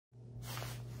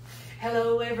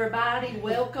Hello, everybody.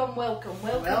 Welcome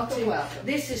to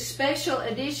this is special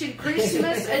edition,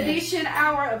 Christmas edition,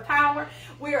 Hour of Power.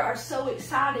 We are so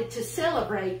excited to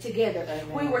celebrate together.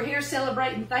 Amen. We were here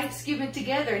celebrating Thanksgiving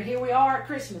together, and here we are at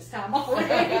Christmas time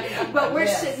already. But we're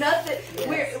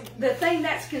the thing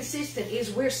that's consistent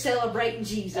is we're celebrating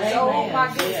Jesus. Amen. Oh my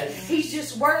goodness, yes. He's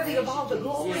just worthy of all the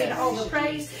glory and all the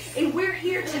praise. And we're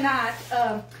here tonight.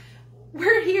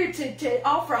 We're here to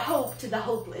offer hope to the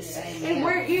hopeless. Amen. And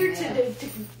we're here to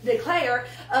declare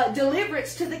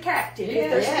deliverance to the captive.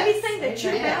 If there's anything that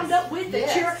you're bound up with,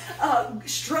 that you're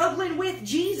struggling with,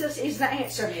 Jesus is the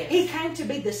answer. Yes. He came to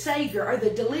be the Savior or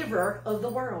the deliverer of the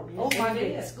world. Yes. Oh my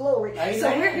goodness, glory. Amen.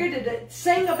 So we're here to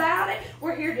sing about it.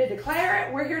 We're here to declare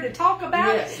it. We're here to talk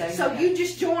about it. Amen. So you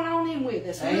just join on in with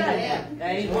us. Amen.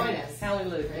 Amen.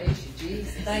 Hallelujah. Praise you,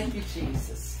 Jesus. Thank you,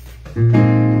 Jesus.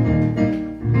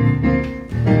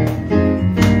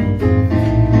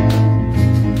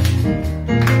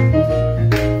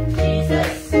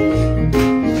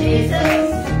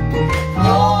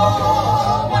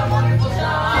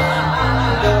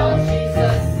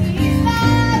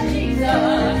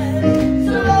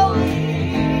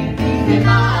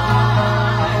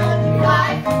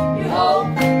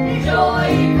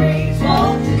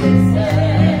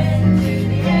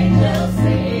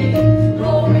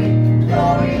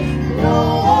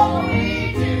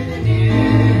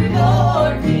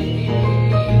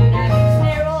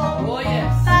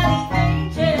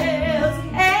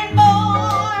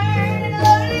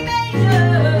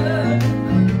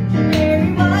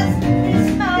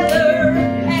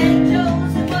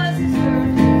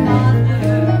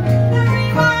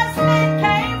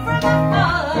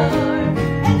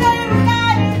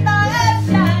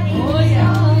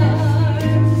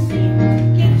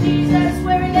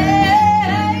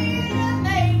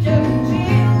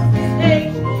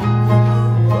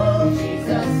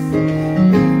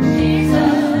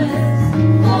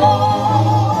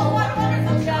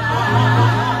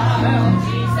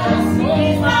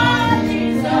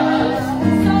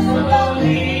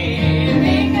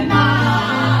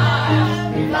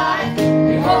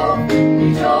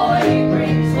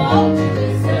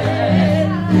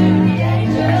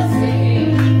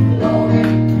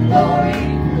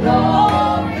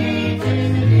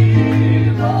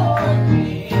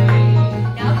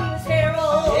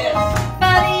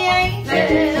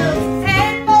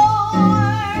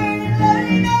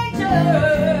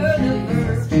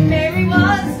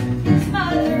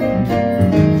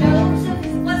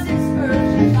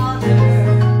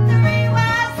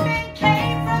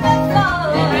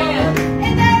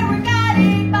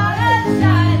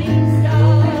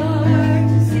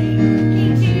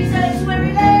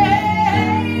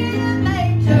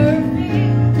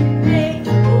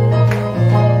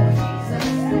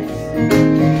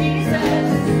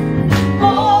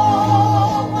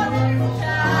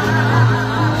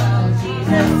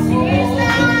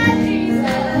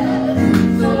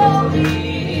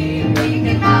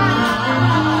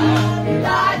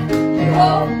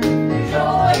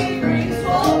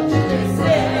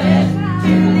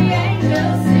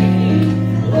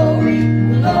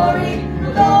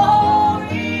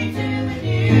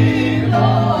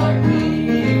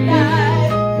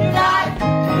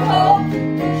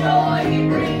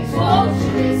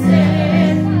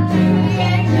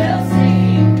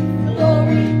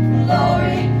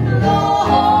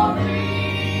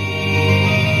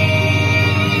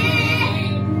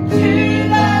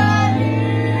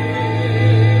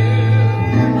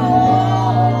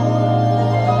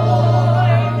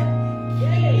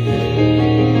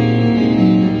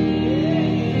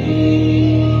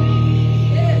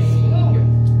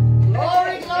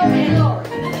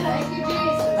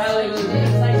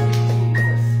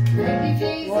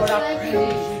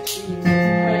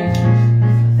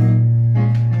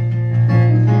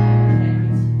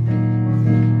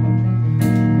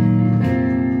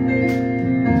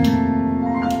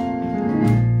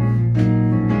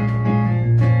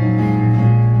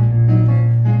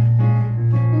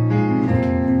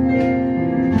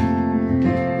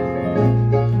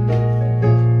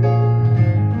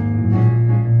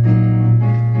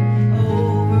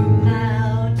 Over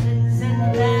mountains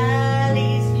and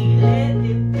valleys, he led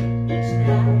them each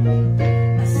night.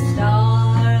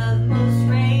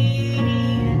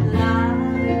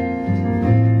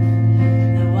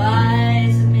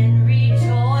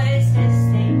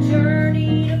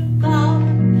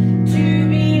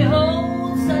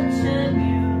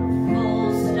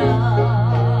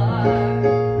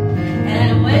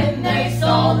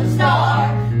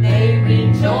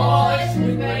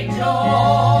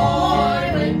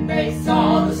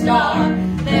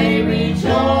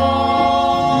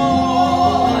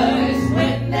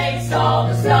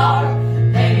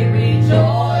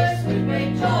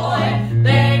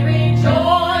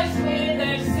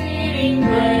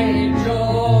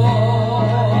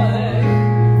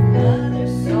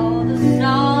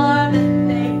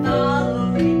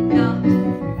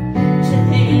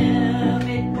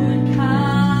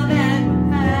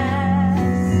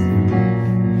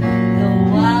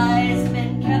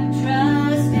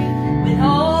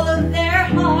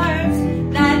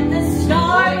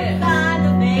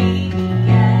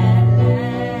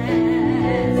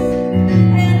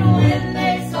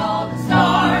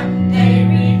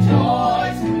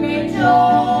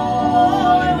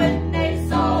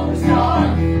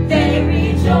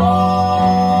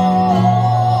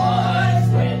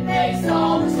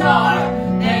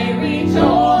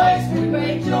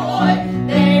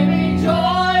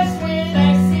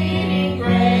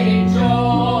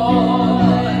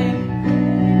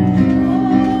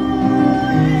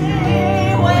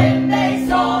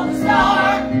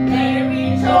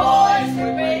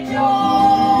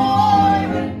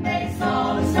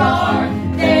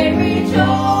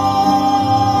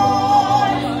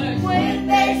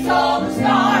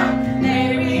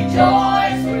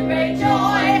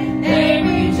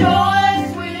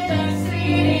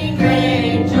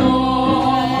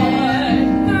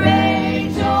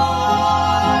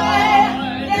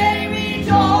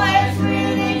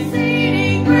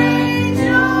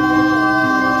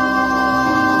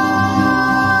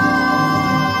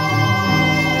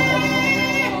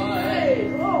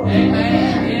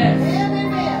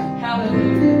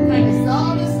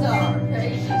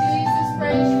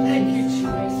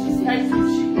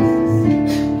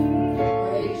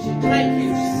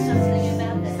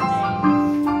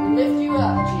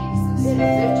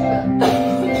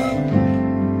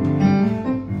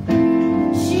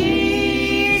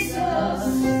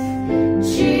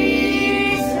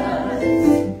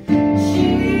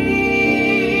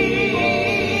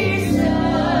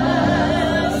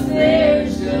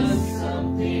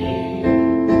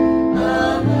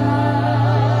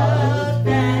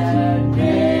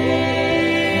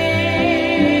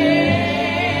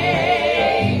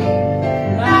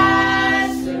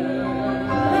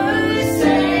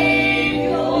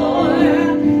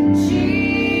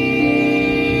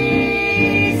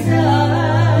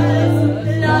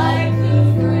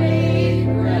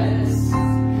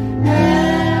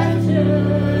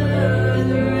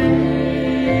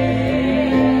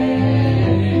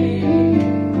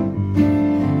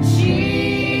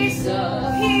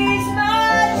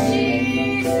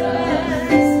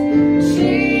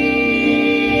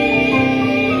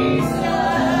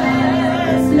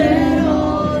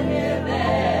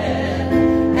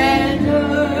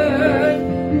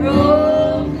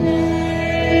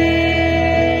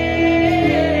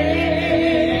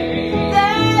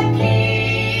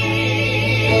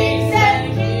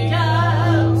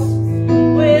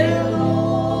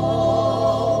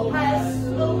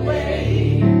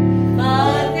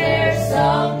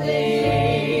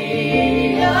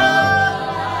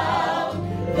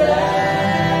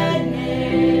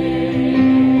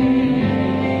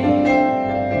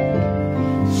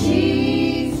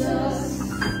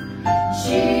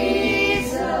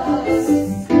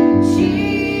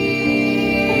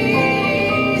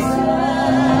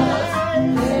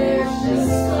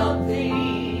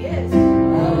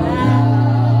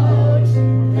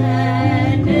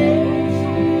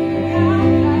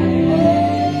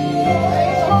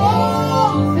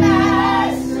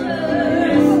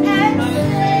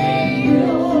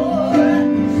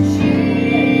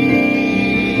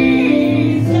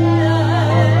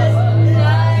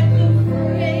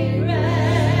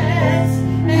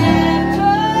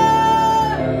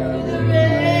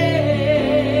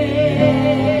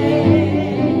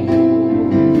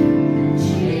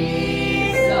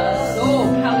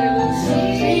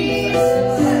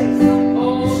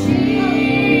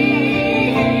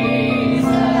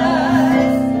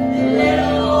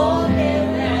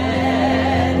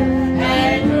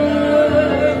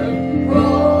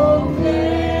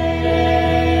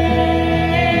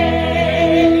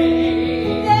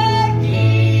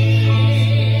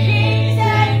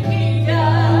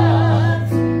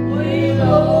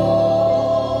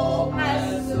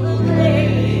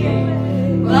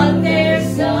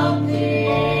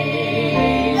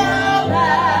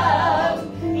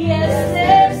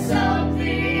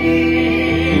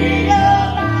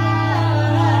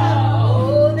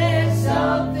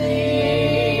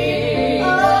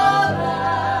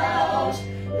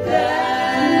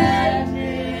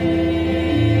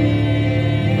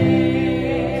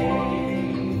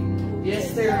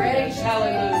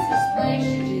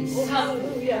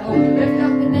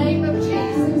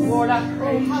 I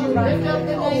praise you right Lift up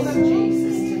the now. name of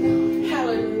Jesus tonight.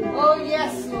 Hallelujah. Oh,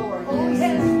 yes, Lord. Oh, Yes.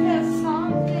 there's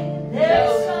something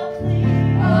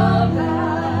about.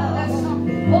 That's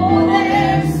something. Oh,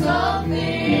 there's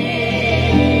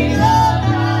something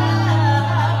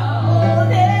about. Oh,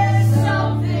 there's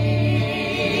something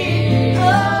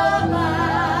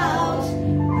about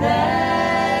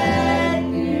that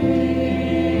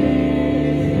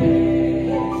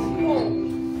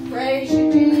name. Praise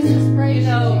you, Jesus. Praise You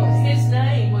know, you, his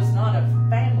name was not a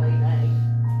family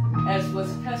name, as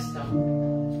was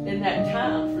custom in that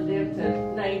time for them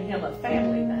to name him a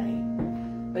family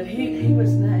name. But he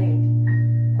was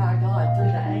named by God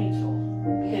through the angel.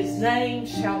 His name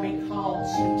shall be called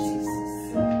Jesus.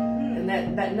 And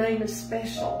that name is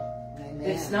special. Amen.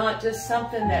 It's not just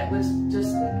something that was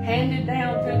just handed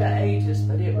down through the ages,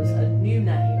 but it was a new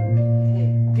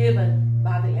name given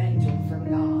by the angel from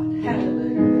God.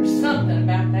 Hallelujah. There's something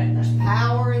about that name.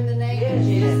 Power in the name of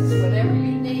Yes. Jesus. Whatever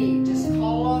you need, just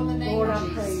call on the name Lord, of I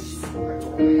Jesus. praise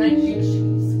you. Thank you,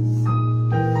 Jesus.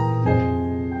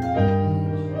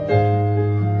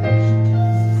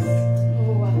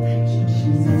 Oh, I thank you,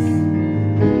 Jesus.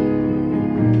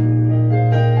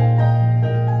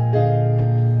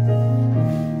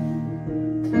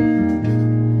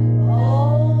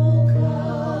 Oh,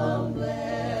 come,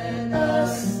 let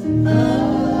us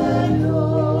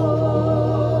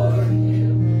adore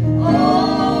Him.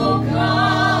 Oh,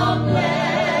 come,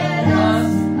 let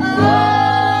us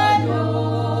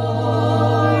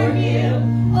adore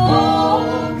Him.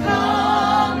 Oh,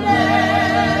 come,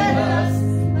 let us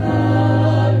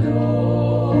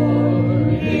adore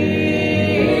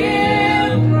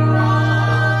Him.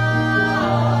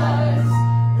 Christ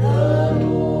the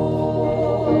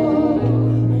Lord.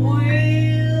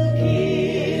 We'll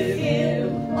give Him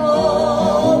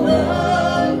all the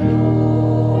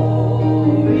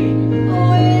glory.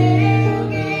 We'll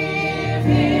give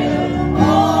Him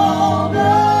all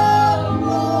the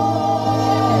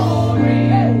glory.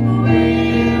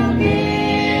 We'll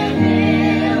give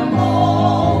Him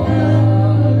all the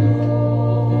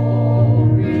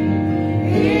glory.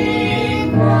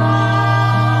 In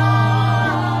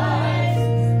Christ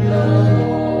the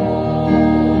Lord.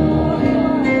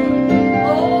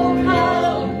 Oh,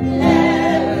 come,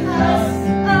 let us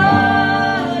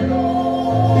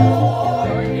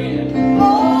adore Him.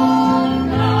 Oh,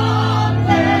 come,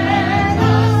 let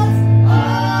us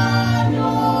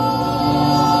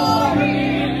adore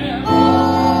Him.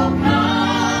 Oh,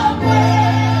 come,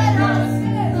 let us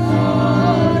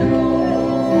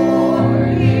adore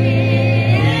Him.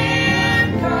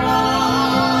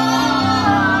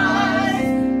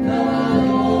 Christ the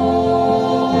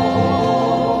Lord.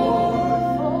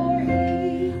 For He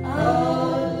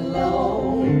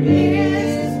alone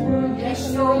is worthy. Yes,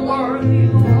 you're worthy.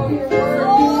 Oh, Oh, you're worthy. for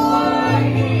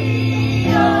He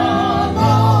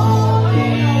alone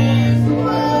is worthy.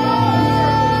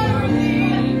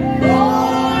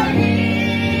 For He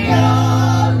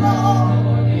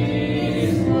alone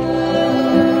is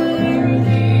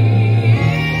worthy.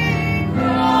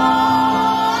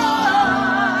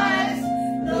 Christ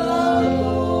the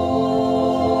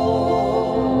Lord.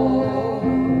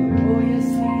 Oh, yes,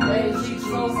 He Praise you,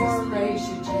 Jesus. Praise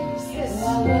you, Jesus.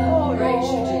 Praise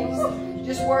you, Jesus.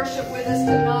 Just worship with us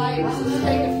tonight. Just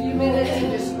take a few minutes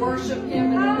and just worship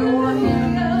Him and adore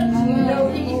Him. You know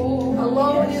He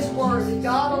alone is worthy.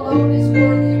 God alone is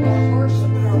worthy of our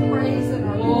worship and our praise and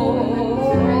our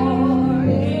glory.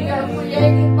 We are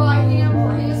created by Him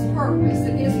for His purpose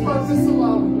and His purpose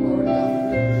alone, Lord God.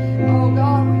 Oh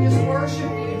God, we just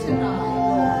worship you tonight,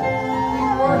 Lord. We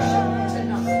worship you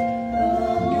tonight.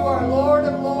 You are Lord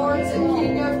of lords and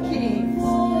King of kings.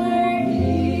 For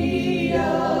He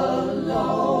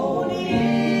alone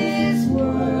is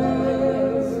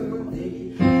worthy.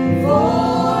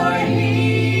 For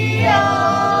He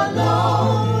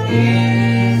alone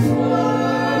is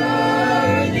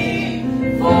worthy.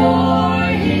 For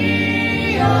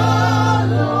He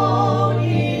alone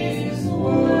is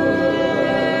worthy.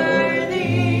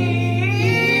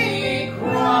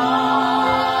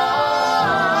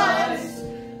 Christ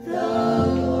the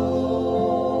Lord.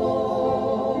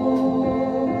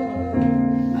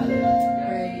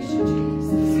 Praise you,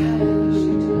 Jesus. Praise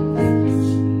you,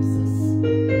 Jesus.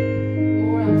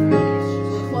 Lord, I praise you.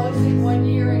 We're closing one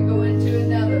year and going to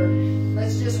another.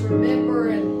 Let's just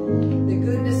remember the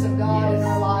goodness of God in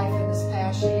our life in this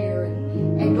past year.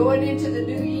 And going into the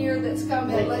new year that's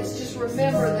coming, let's just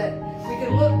remember that we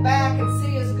can look back and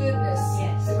see His goodness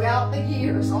throughout the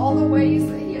years, all the ways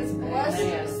that He has blessed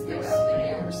us throughout the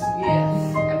years.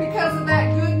 Yes. And because of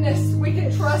that goodness, we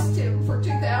can trust Him for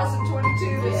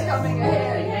 2022 that's coming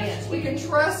ahead. We can can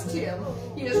trust Him.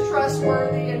 He is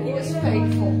trustworthy and He is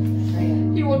faithful.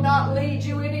 He will not lead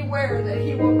you anywhere that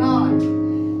He will not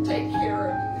take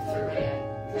care of you through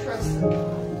it. Trust Him.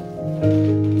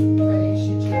 Praise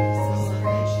you, Jesus.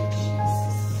 Praise you,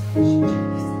 Jesus. Praise you,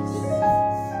 Jesus.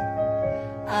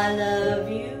 I love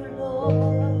you, Lord.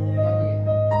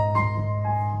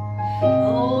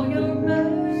 Oh, your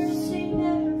mercy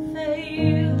never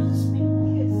fails me.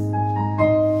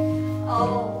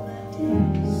 All the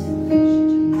days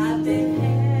I've been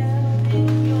held in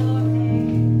your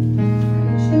hand.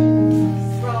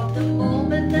 From the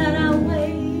moment that I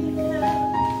wake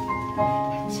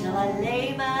up till I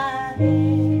lay my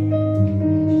head,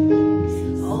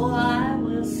 oh, I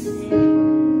will sing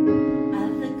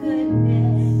of the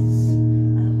goodness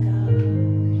of God.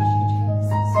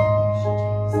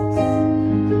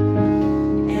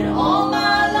 And all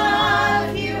my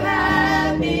life you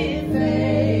have been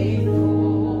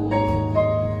faithful.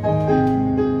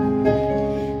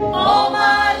 All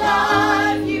my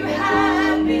life you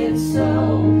have been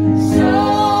so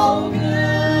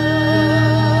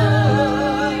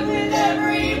good. With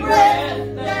every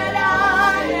breath that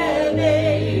I am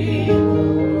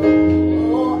able,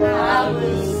 oh, I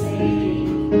will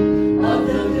sing of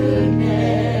the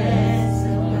goodness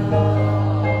of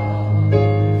God.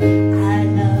 I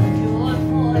love your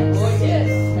voice. Oh, yes.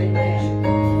 Amen.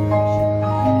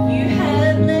 You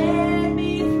have led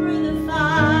me through the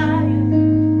fire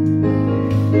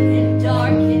in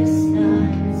darkest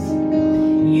nights.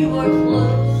 You are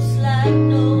close like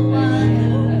no other.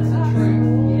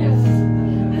 Yes.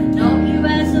 I've known you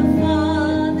as a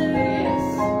father, Yes.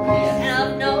 and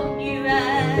I've known you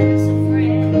as a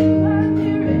friend.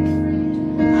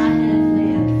 I have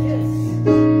lived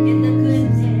in the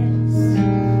goodness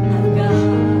of God.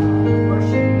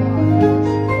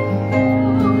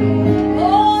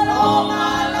 Lord, all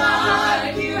my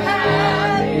life you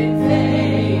have been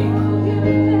faithful.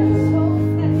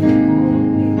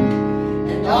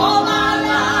 And all my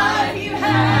life you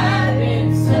have been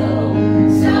so good.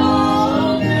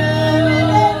 With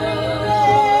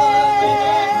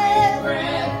every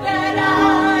breath that I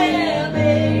am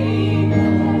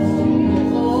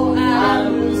able, oh, I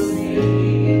will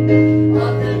sing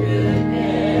of the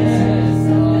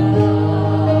goodness of God.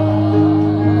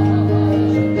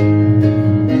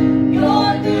 Your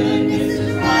goodness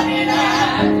is running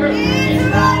after me. It's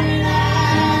running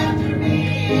after me.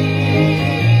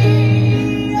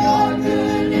 Your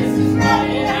goodness is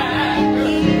running after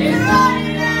me. It's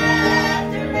running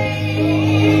after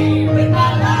me. With my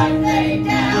life laid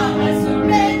down, I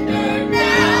surrender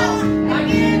now. I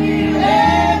give you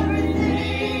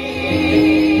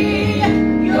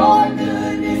everything. Your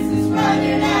goodness is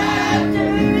running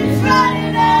after me. It's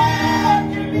running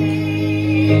after me.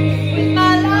 With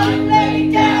my life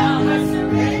laid down, I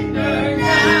surrender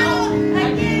now. I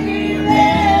give you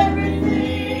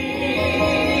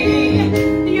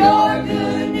everything. Your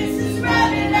goodness is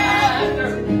running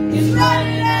after me. It's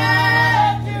running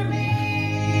after me.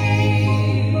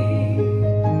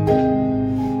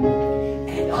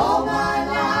 And all my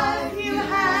life you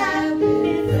have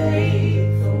been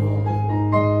faithful.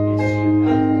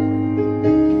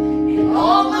 And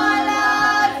all my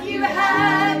life you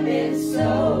have been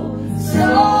so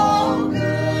good.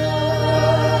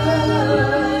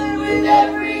 With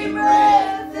every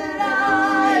breath that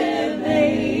I am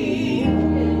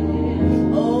able,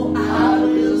 oh, I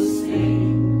will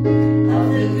sing of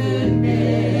the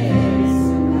goodness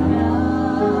of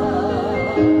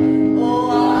God. Oh,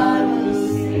 I will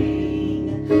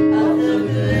sing of the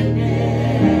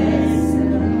goodness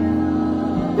of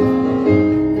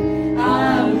God. I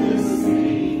will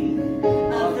sing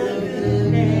of the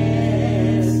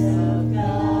goodness of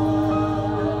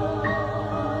God.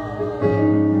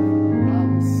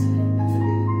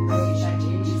 Praise you,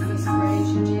 Jesus. Praise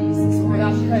you, Jesus. Lord, I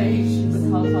Praise you, praise you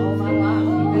because all my life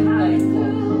you've been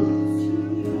faithful.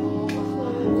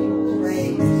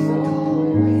 Praise you,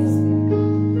 praise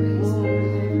you, praise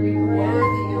you. You're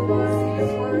worthy, you're worthy,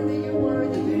 you're worthy, you're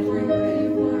worthy, you're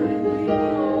worthy,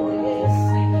 you're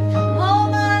worthy. All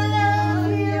my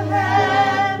life you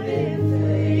have been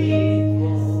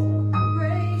faithful.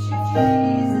 Praise you,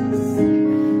 Jesus.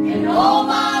 And all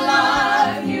my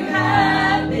life you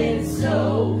have been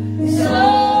so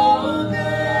good.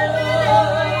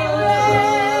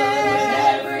 With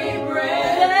every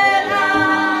breath that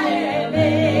I am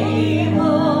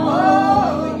able,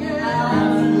 I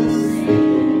will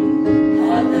sing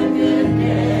of the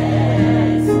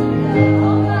goodness of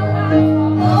God.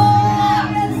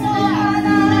 Oh, yes,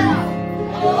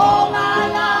 all my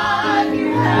life you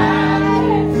have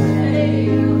been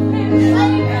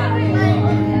faithful.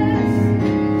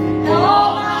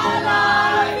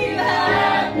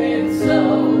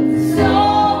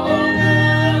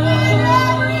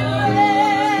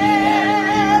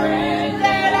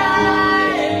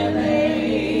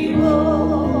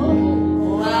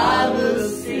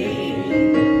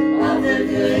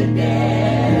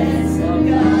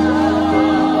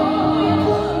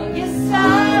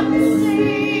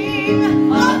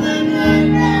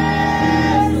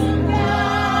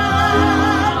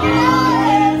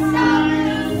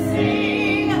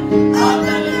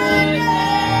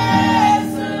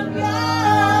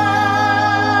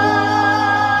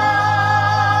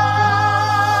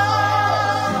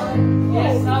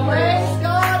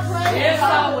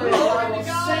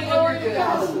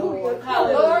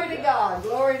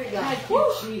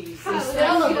 Jesus. We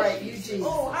celebrate you, Jesus.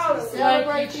 Oh, hallelujah.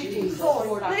 Celebrate you, Jesus.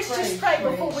 Lord, let's just pray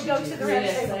before we go to the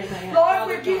rest Yes, of it. amen. Lord,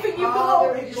 we're giving you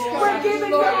glory. We're giving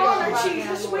you honor,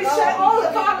 Jesus. We say all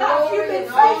of our life you've been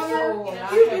faithful.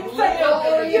 You've been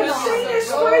faithful. You've seen us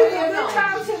through the good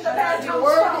times and the bad times.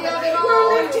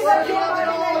 We're lifting up your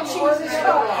mighty name, Jesus. We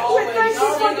thank you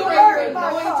for your word,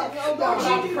 my God. Lord,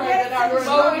 you do great things,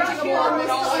 Lord.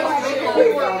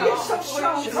 We will get so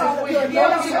strong, Father. Lord,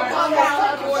 yes, upon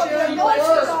that anointing,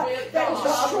 God, that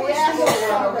destroys the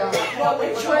world. Lord, we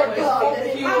pray, God, that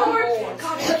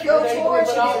it go forth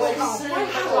and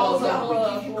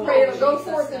pray to go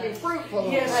forth and be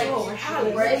fruitful. Yes, Lord.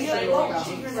 Praise Hallelujah. you, Lord God.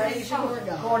 Praise you, Lord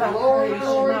God. Lord, I Glory, praise you,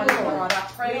 glory, mighty glory. God. I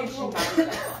praise you, mighty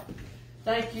God.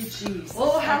 Thank you, Jesus.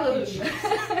 Oh, Thank you, hallelujah.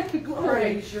 Jesus.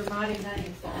 Praise your mighty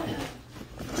name, Father.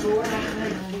 Lord, I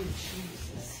thank you,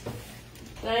 Jesus.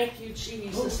 Thank you,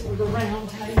 Jesus, for the round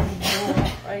table, Lord.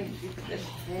 I praise you for this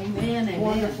Amen, amen.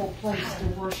 wonderful place to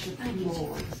worship you,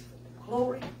 Lord.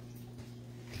 Glory.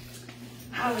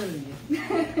 Hallelujah.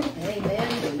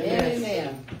 Amen, amen,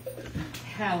 amen.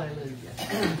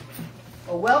 Hallelujah.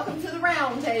 Well, welcome to the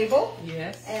round table.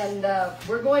 Yes. And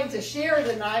we're going to share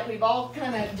tonight. We've all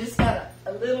kind of just got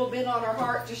a little bit on our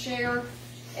heart to share.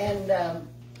 And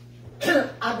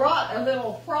I brought a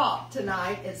little prop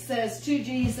tonight. It says, "To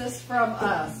Jesus from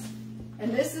us."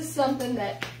 And this is something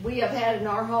that we have had in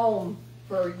our home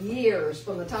for years,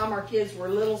 from the time our kids were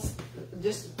little,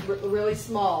 just really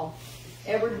small.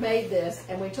 Edward made this,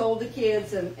 and we told the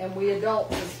kids, and we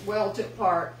adults as well took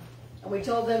part. And we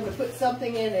told them to put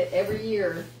something in it every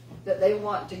year that they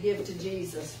want to give to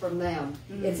Jesus from them.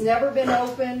 It's never been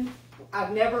opened.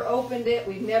 I've never opened it.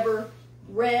 We've never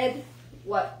read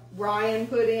what Ryan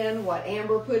put in, what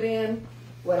Amber put in,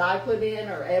 what I put in,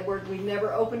 or Edward. We've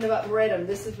never opened them up and read them.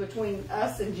 This is between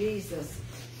us and Jesus.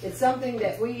 It's something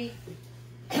that we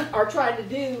are trying to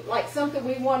do, like something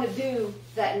we want to do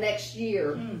that next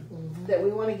year that we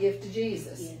want to give to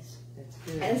Jesus. Yes. That's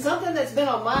good. And something that's been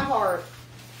on my heart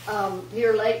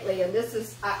here lately, and this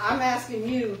is, I'm asking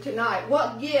you tonight,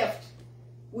 what gift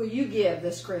will you give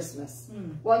this Christmas?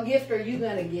 What gift are you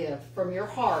going to give from your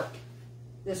heart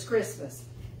this Christmas?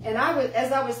 And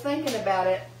as I was thinking about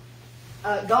it,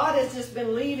 God has just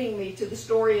been leading me to the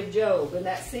story of Job, and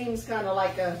that seems kind of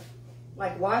like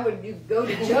why would you go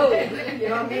to Job? You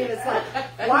know what I mean? It's like,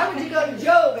 why would you go to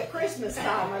Job at Christmas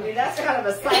time? I mean, that's kind of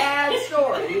a sad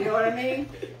story. You know what I mean?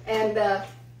 And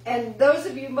those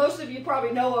of you, most of you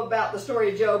probably know about the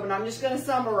story of Job, and I'm just going to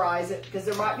summarize it because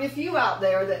there might be a few out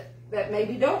there that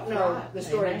maybe don't know the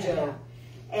story of Job.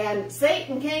 And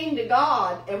Satan came to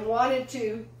God and wanted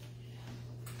to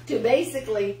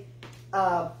basically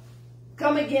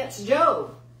come against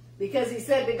Job, because he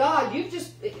said to God, you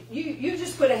just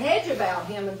put a hedge about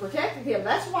him and protected him.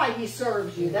 That's why he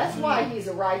serves you. That's why he's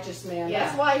a righteous man. Yeah.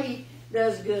 That's why he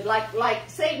does good. Like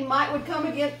Satan would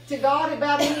come to God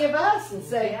about any of us and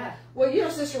say, well, you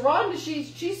know, Sister Rhonda,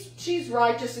 she's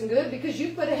righteous and good because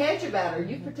you put a hedge about her.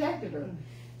 You protected her.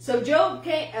 So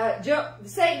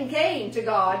Satan came to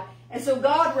God, and so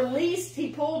God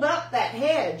he pulled up that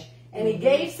hedge, and he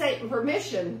gave Satan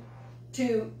permission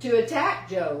to attack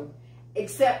Job,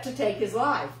 except to take his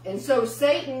life. And so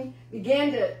Satan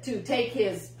began to take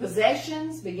his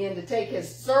possessions, began to take his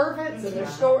servants, and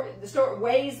the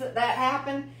ways that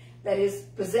happened, that his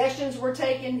possessions were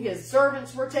taken, his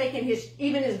servants were taken,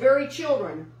 even his very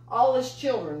children, all his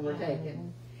children were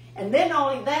taken. And then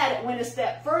not only that, it went a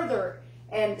step further,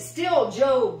 and still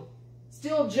Job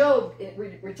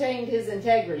retained his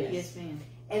integrity. Yes, ma'am.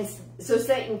 And so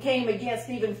Satan came against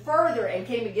even further and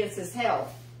came against his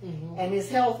health. And his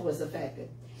health was affected.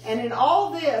 And in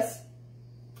all this,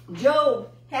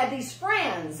 Job had these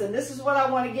friends. And this is what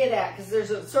I want to get at, because there's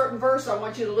a certain verse I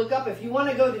want you to look up. If you want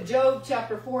to go to Job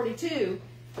chapter 42,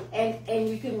 and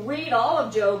you can read all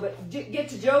of Job, but get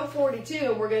to Job 42,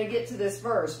 and we're going to get to this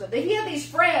verse. But he had these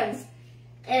friends,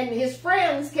 and his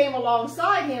friends came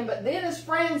alongside him, but then his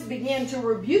friends began to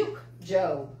rebuke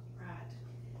Job. Right.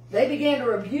 They began to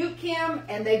rebuke him,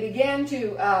 and they began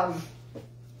to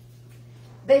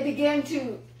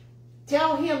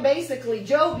tell him basically,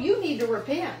 Job, you need to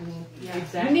repent. Yeah,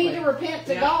 exactly. You need to repent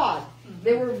to God.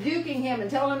 They were rebuking him and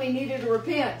telling him he needed to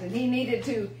repent, and he needed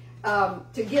to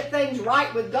get things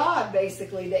right with God,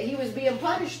 basically, that he was being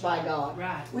punished by God,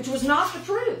 Right. which was not the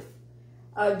truth.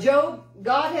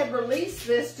 God had released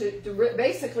this to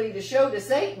basically to show to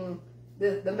Satan,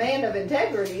 the man of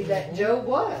integrity, that Job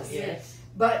was. Yes.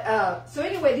 But so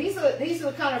anyway, these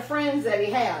are the kind of friends that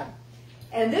he had.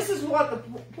 And this is what the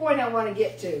point I want to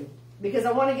get to, because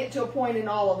I want to get to a point in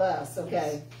all of us, okay?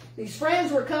 Yes. These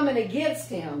friends were coming against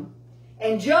him,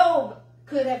 and Job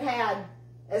could have had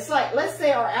It's like, let's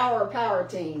say our Hour of Power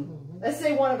team. Let's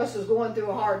say one of us was going through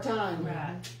a hard time.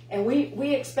 Right. And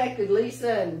we expected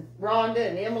Lisa and Rhonda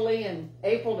and Emily and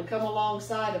April to come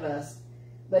alongside of us.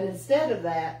 But instead of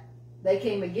that, they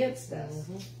came against us.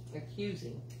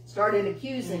 Accusing. Started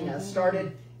accusing us.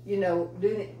 Started, you know,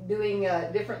 doing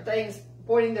different things,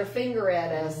 pointing their finger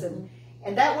at us. And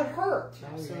that would hurt.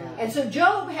 Oh, yeah. And so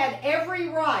Job had every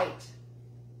right,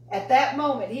 at that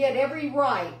moment, he had every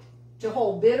right to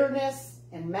hold bitterness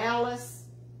and malice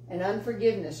and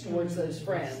unforgiveness towards those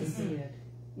friends.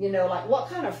 You know, like, what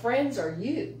kind of friends are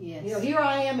you? Yes. You know, here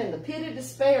I am in the pit of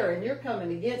despair, and you're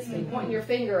coming against me, pointing your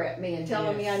finger at me and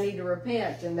telling me I need to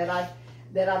repent and that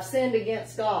I've sinned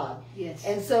against God. Yes.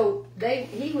 And so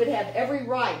he would have every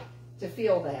right to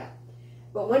feel that.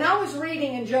 But when I was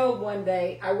reading in Job one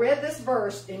day, I read this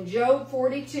verse in Job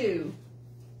 42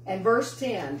 and verse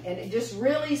 10, and it just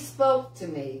really spoke to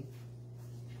me.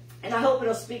 And I hope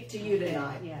it'll speak to you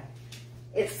tonight. Yeah.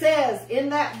 It says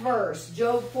in that verse,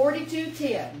 Job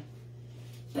 42:10,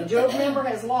 and Job, remember,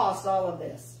 has lost all of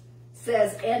this,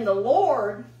 says, and the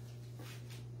Lord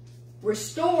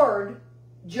restored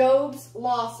Job's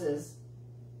losses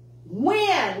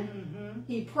when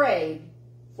he prayed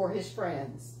for his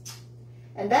friends.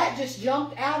 And that just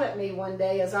jumped out at me one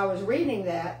day as I was reading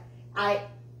that.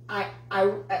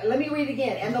 Let me read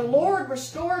again. And the Lord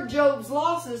restored Job's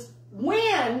losses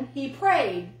when he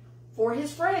prayed for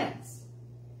his friends.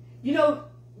 You know,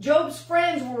 Job's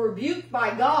friends were rebuked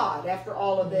by God after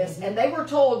all of this, and they were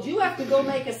told, you have to go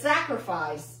make a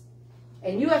sacrifice,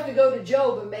 and you have to go to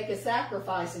Job and make a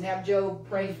sacrifice and have Job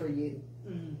pray for you.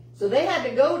 So they had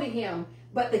to go to him,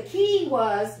 but the key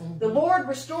was the Lord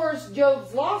restores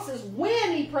Job's losses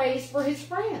when he prays for his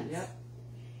friends. Yep.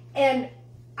 And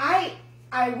I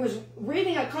was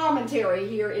reading a commentary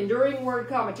here, Enduring Word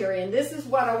Commentary, and this is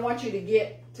what I want you to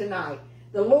get tonight.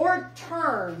 The Lord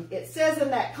turned, it says in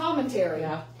that commentary,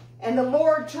 and the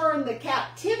Lord turned the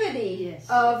captivity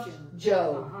of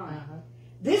Job.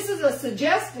 This is a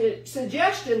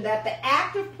suggestion that the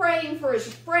act of praying for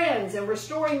his friends and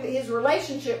restoring his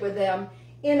relationship with them,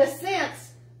 in a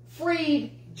sense,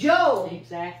 freed Job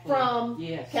from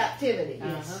captivity.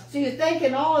 So you think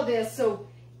in all of this, so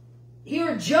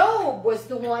here Job was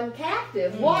the one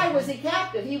captive. Why was he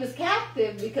captive? He was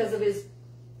captive because of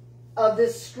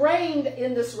this strained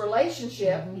in this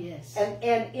relationship.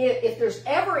 And if there's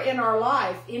ever in our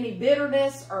life any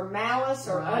bitterness or malice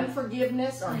or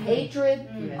unforgiveness or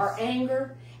hatred or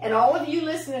anger, and all of you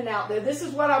listening out there, this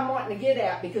is what I'm wanting to get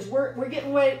at, because we're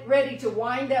getting ready to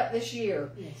wind up this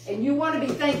year. And you want to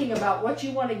be thinking about what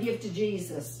you want to give to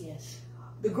Jesus.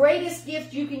 The greatest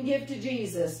gift you can give to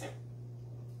Jesus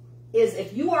is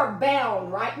if you are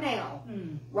bound right now.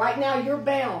 Right now you're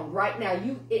bound. Right now,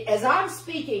 as I'm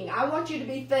speaking, I want you to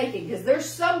be thinking, because there's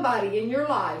somebody in your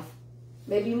life,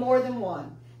 maybe more than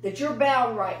one, that you're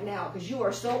bound right now because you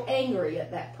are so angry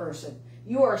at that person.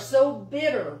 You are so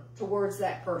bitter towards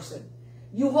that person.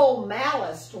 You hold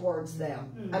malice towards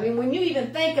them. I mean, when you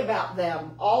even think about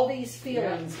them, all these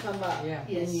feelings come up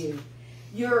in you.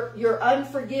 You're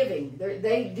unforgiving.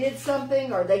 They did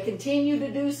something, or they continue to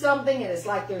do something, and it's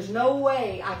like, there's no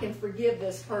way I can forgive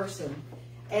this person.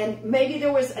 And maybe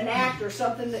there was an act or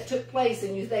something that took place,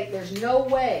 and you think, there's no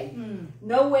way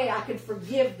I could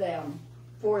forgive them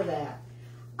for that.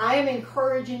 I am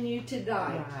encouraging you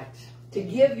tonight to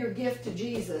give your gift to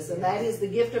Jesus, and that is the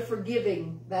gift of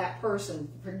forgiving that person,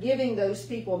 forgiving those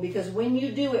people, because when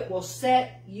you do, it will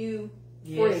set you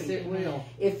free. Yes, it will.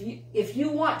 If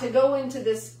you want to go into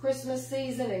this Christmas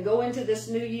season and go into this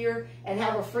new year and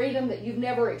have a freedom that you've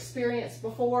never experienced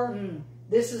before,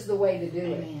 this is the way to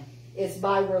do it. It's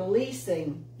by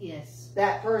releasing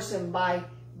that person,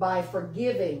 by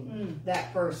forgiving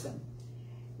that person.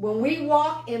 When we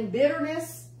walk in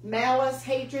bitterness, malice,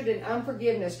 hatred, and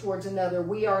unforgiveness towards another,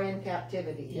 we are in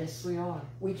captivity. Yes, we are.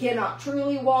 We cannot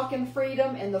truly walk in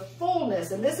freedom and the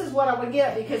fullness. And this is what I would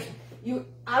get, because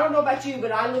I don't know about you,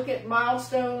 but I look at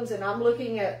milestones, and I'm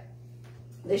looking at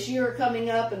this year coming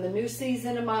up and the new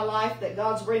season in my life that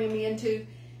God's bringing me into.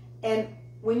 And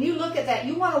when you look at that,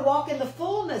 you want to walk in the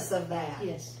fullness of that.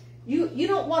 You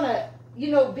don't want to,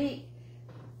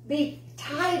 be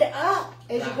tied up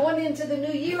as you're going into the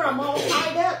new year. I'm all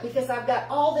tied up because I've got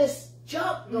all this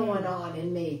junk going on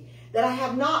in me that I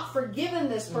have not forgiven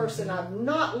this person. I've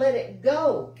not let it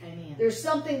go. There's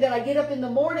something that I get up in the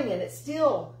morning and it's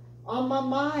still on my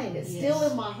mind. It's still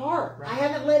in my heart. I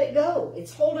haven't let it go.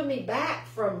 It's holding me back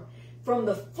from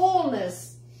the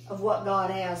fullness of what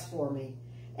God has for me.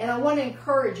 And I want to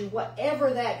encourage you,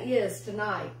 whatever that is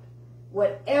tonight,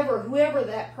 whoever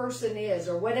that person is,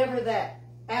 or whatever that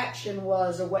action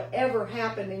was, or whatever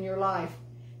happened in your life,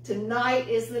 tonight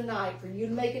is the night for you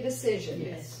to make a decision.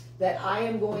 Yes. That I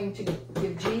am going to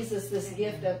give Jesus this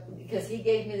gift of, because he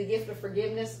gave me the gift of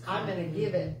forgiveness, I'm going to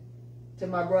give it to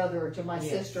my brother or to my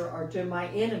sister or to my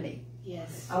enemy.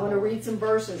 Yes. I want to read some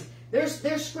verses. There's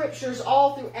scriptures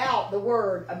all throughout the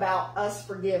Word about us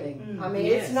forgiving. I mean,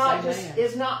 Yes, it's not amen. just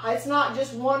it's not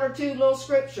just one or two little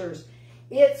scriptures.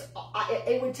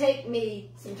 It would take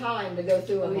me some time to go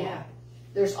through them all. Yeah.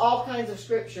 There's all kinds of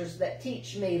scriptures that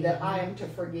teach me that I am to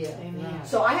forgive. Amen.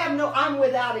 So I'm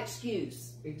without excuse.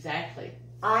 Exactly.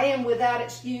 I am without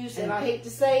excuse, and I hate to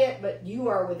say it, but you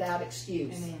are without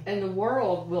excuse. Amen. And the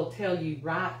world will tell you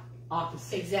right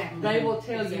opposite. Exactly. They will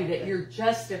tell you Exactly. that you're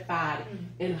justified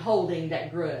in holding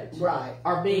that grudge. Right.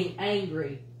 Or being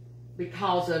angry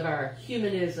because of our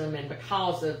humanism and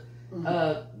because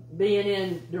of being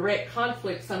in direct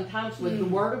conflict sometimes with the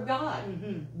Word of God.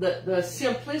 The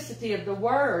simplicity of the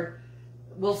Word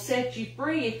will set you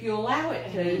free if you allow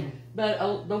it to.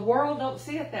 But the world don't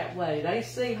see it that way. They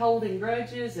see holding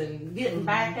grudges and getting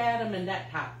back at them and that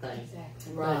type of thing.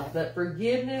 Exactly. Right. But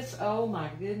forgiveness, oh my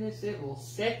goodness, it will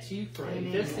set you free,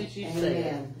 Amen. just as you Amen.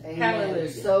 said. Amen. Hallelujah.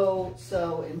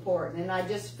 So important. And I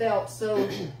just felt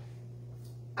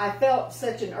I felt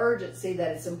such an urgency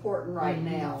that it's important right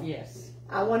now. Yes.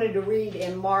 I wanted to read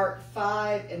in Mark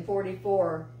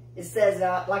 5:44. It says,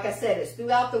 like I said, it's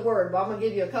throughout the Word, but I'm going to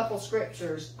give you a couple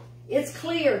scriptures. It's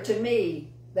clear to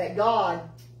me that God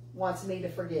wants me to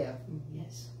forgive.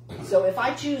 Yes. So if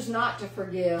I choose not to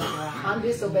forgive, I'm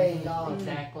disobeying God.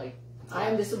 Exactly. I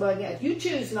am disobeying God. If you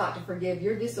choose not to forgive,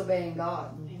 you're disobeying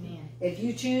God. Amen. If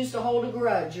you choose to hold a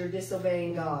grudge, you're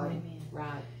disobeying God. Amen.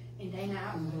 Right. And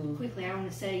Dana, quickly, I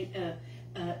want to say,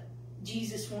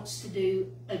 Jesus wants to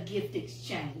do a gift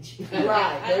exchange.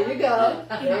 Right. There you go.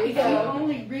 There you If you go.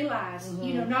 only realize,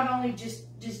 not only does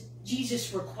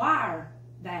Jesus require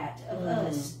that of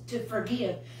us to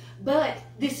forgive, but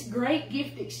this great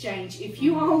gift exchange, if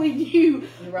you only knew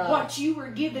Right. what you were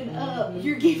giving up,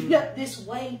 you're giving up this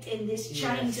weight and this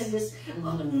change and this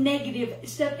negative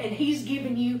stuff, and he's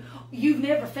giving you've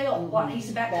never felt what he's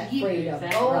about That to give you.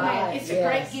 freedom. Oh Right. man, it's a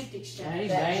Yes. great gift exchange.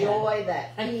 That Amen. joy,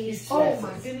 that peace. Oh, that- my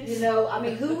goodness. You know, I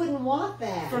mean, who wouldn't want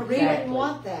that? For Who real. wouldn't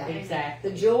want that?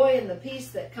 Exactly. The joy and the peace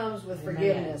that comes with Amen.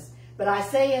 forgiveness. But I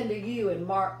say unto you in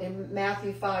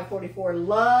Matthew 5:44,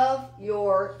 love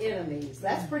your enemies.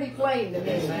 That's pretty plain to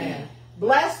me. Amen.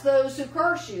 Bless those who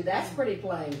curse you. That's pretty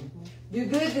plain. Do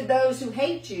good to those who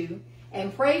hate you,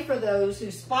 and pray for those who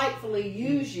spitefully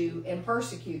use you and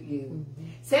persecute you.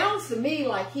 Sounds to me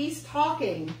like he's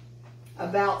talking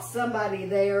about somebody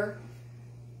there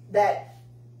that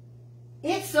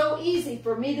it's so easy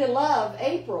for me to love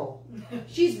April.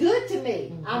 She's good to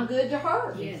me. I'm good to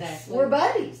her. Yes. Exactly. We're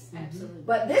buddies. Absolutely.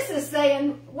 But this is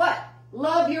saying what?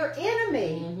 Love your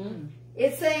enemy.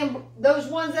 It's saying those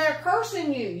ones that are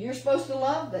cursing you, you're supposed to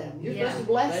love them. You're supposed to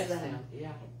bless them.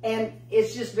 Yeah. And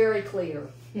it's just very clear.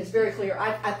 It's very clear.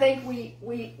 I think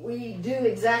we do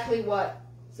exactly what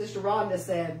Sister Rhonda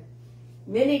said.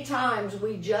 Many times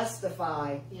we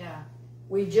justify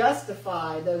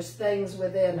those things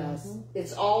within us.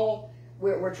 It's all,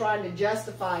 we're trying to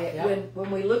justify it. Yep.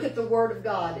 When we look at the Word of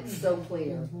God, it's so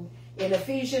clear. In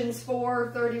Ephesians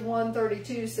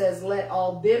 4:31-32 says, let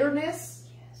all bitterness,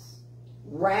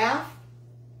 wrath,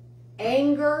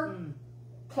 anger,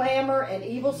 clamor, and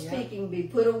evil speaking be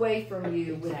put away from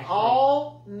you with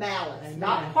all malice. Amen.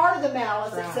 Not part of the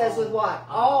malice, it says with what?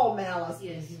 All malice.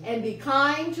 Yes. And be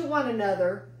kind to one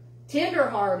another,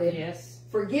 tenderhearted, Yes.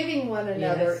 forgiving one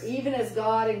another, Yes. even as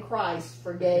God in Christ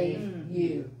forgave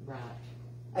you. Right.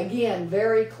 Again,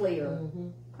 very clear.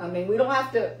 I mean, we don't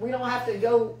have to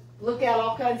go look at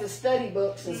all kinds of study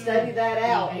books and study that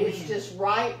out. Amen. It's just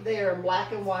right there in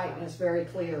black and white, and it's very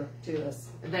clear to us.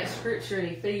 That scripture in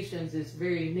Ephesians is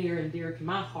very near and dear to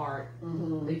my heart.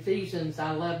 Ephesians,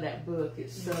 I love that book.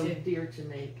 It's so dear to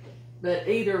me. But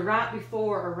either right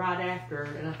before or right after,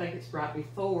 and I think it's right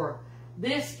before,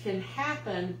 this can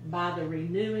happen by the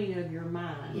renewing of your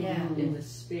mind in the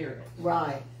spirit.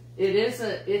 Right. It's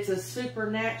a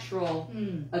supernatural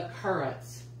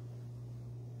occurrence.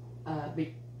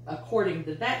 According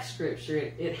to that scripture,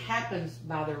 it happens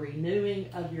by the renewing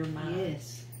of your mind.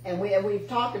 Yes. And we've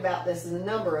talked about this a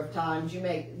number of times.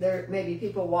 There may be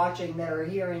people watching that are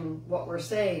hearing what we're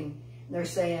saying, and they're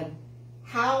saying,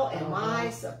 how am I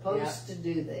supposed to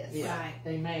do this? Yeah. Right.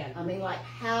 Amen. I mean, like,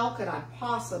 how could I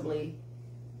possibly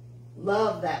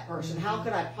love that person? How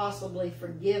could I possibly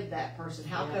forgive that person?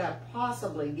 How could I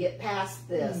possibly get past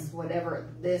this, whatever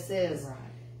this is? Right.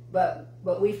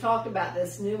 But we've talked about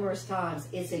this numerous times.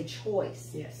 It's a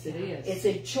choice. Yes, it is. It's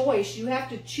a choice. You have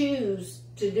to choose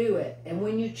to do it. And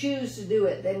when you choose to do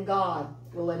it, then God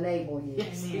will enable you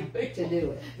to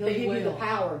do it. He'll give you the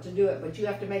power to do it, but you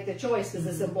have to make the choice, because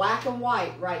it's in black and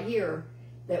white right here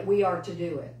that we are to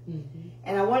do it.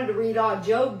 And I wanted to read on.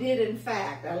 Job did, in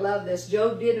fact, I love this,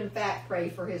 Job did, in fact, pray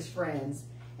for his friends.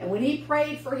 And when he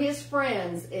prayed for his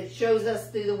friends, it shows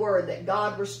us through the word that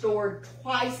God restored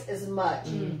twice as much.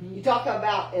 You talk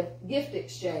about a gift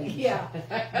exchange. Yeah.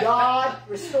 God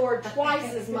restored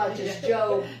twice as much as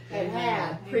Job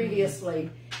had previously.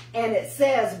 And it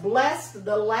says, blessed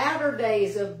the latter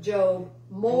days of Job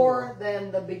more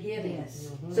than the beginnings.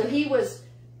 So he was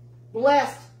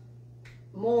blessed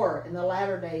more in the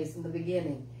latter days than the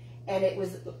beginning. And it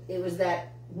was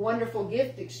that wonderful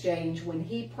gift exchange. When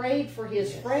he prayed for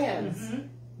his friends,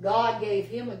 God gave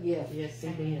him a gift. Yes, he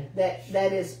did.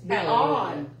 That is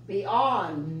beyond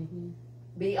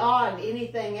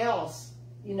anything else.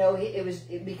 You know, it was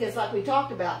because, like we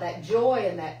talked about, that joy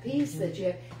and that peace that you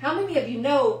have. How many of you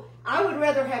know I would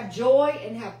rather have joy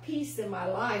and have peace in my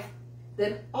life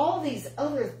than all these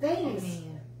other things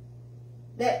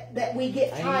that we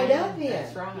get tied up in?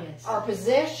 That's right. Our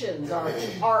possessions,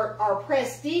 our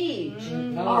prestige,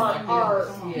 our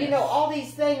you know, all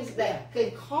these things that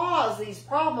could cause these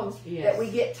problems that we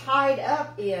get tied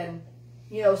up in.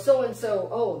 You know, so and so,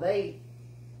 oh, they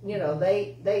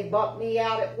bumped me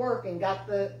out at work and got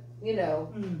the, you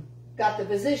know, got the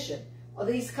position. All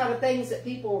these kind of things that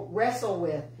people wrestle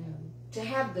with. To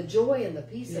have the joy and the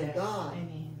peace of God,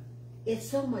 it's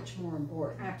so much more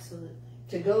important. Absolutely.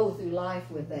 To go through life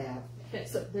with that.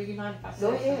 So, do you mind if I say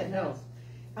go ahead, something else?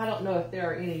 I don't know if there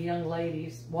are any young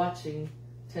ladies watching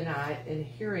tonight and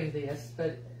hearing this,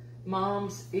 but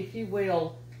moms, if you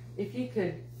will, if you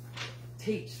could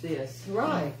teach this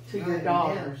to your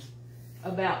daughters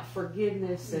about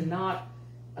forgiveness and not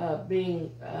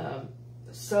being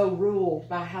so ruled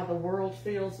by how the world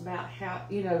feels about how,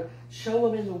 you know, show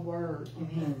them in the Word,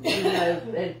 you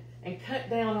know, and cut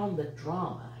down on the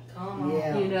drama.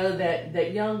 You know,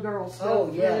 that young girls go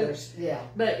through.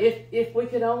 But if we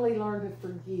could only learn to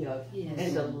forgive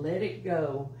and to let it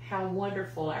go, how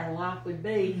wonderful our life would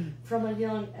be from a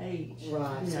young age.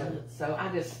 Right. You know, so I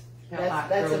just felt like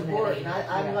that's important. That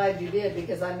I'm glad you did,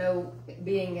 because I know,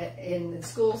 being in the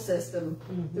school system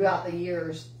throughout the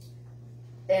years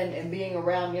and being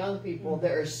around young people,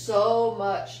 there is so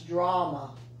much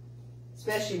drama.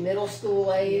 Especially middle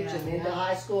school age and into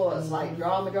high school, it's like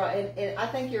drama. And I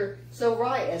think you're so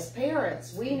right. As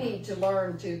parents, we need to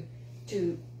learn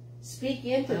to speak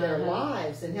into their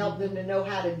lives and help them to know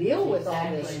how to deal with all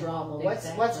this drama.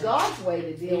 What's God's way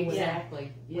to deal with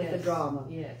the drama?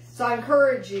 So I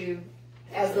encourage you,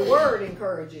 as the Word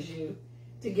encourages you,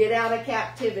 to get out of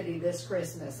captivity this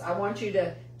Christmas. I want you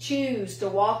to choose to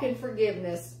walk in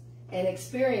forgiveness and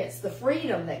experience the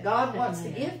freedom that God wants to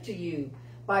give to you.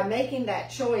 By making that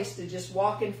choice to just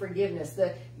walk in forgiveness,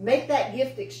 make that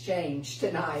gift exchange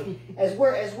tonight as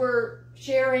we're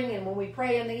sharing, and when we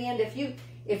pray in the end.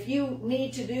 If you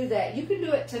need to do that, you can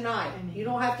do it tonight. You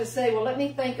don't have to say, "Well, let me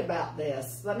think about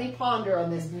this. Let me ponder on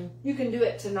this." You can do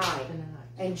it tonight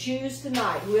and choose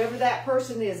tonight. Whoever that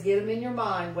person is, get them in your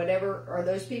mind. Whatever, or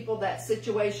those people, that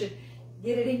situation,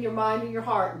 get it in your mind and your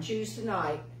heart, and choose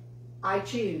tonight. I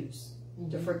choose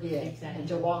to forgive and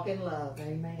to walk in love.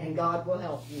 Amen. And God will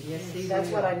help you. Yes, that's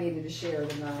what I needed to share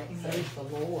tonight. Praise the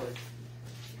Lord.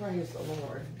 Praise the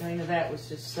Lord. Dana, that was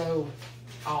just so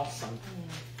awesome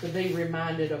to be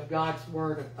reminded of God's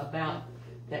Word about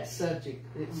that subject.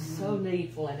 It's so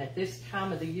needful, and at this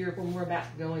time of the year when we're about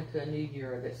to go into a new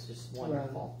year, that's just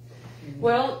wonderful.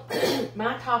 Well,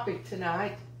 my topic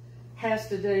tonight has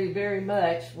to do very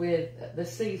much with the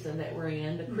season that we're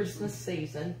in, the Christmas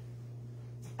season.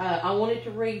 I wanted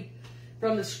to read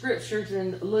from the scriptures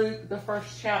in Luke, the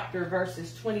 1st chapter,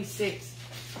 verses 26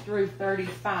 through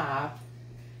 35.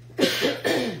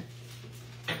 And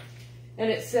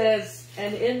it says,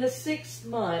 "And in the 6th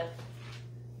month,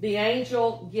 the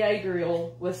angel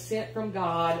Gabriel was sent from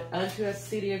God unto a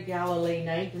city of Galilee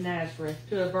named Nazareth,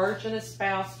 to a virgin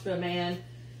espoused to a man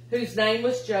whose name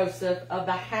was Joseph, of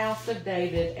the house of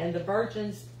David, and the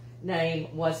virgin's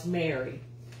name was Mary.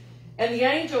 And the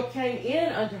angel came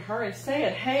in unto her and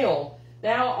said, Hail,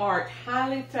 thou art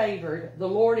highly favored, the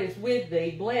Lord is with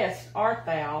thee, blessed art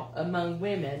thou among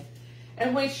women.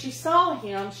 And when she saw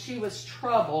him, she was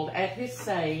troubled at his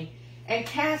saying, and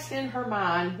cast in her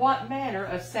mind what manner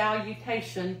of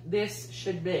salutation this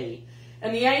should be.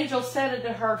 And the angel said unto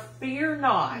her, Fear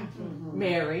not,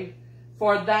 Mary,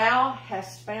 for thou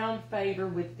hast found favor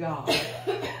with God.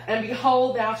 And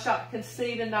behold, thou shalt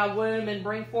conceive in thy womb, and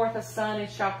bring forth a son, and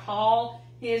shall call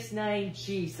his name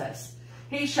Jesus.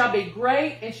 He shall be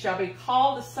great and shall be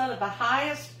called the Son of the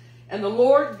Highest, and the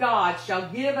Lord God shall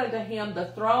give unto him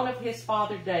the throne of his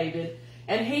father David,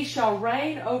 and he shall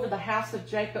reign over the house of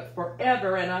Jacob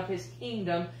forever, and of his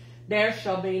kingdom there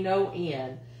shall be no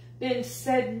end. Then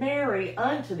said Mary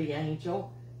unto the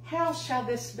angel, How shall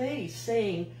this be,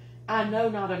 seeing I know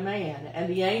not a man? And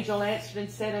the angel answered and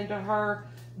said unto her,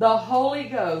 The Holy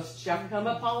Ghost shall come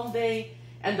upon thee,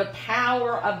 and the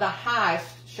power of the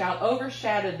Highest shall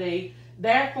overshadow thee.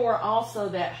 Therefore also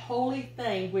that holy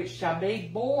thing which shall be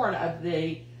born of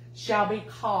thee shall be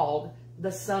called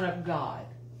the Son of God.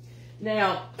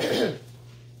 Now,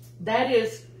 that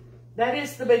is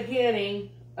the beginning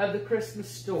of the Christmas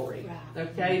story,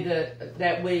 okay,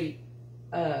 that we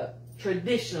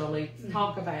traditionally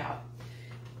talk about.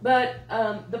 But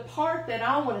the part that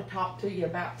I want to talk to you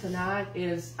about tonight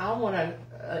is I want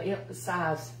to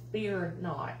emphasize fear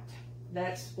not.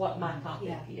 That's what my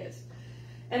topic is.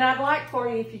 And I'd like for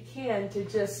you, if you can, to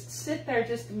just sit there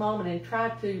just a moment and try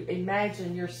to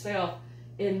imagine yourself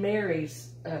in Mary's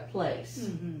place.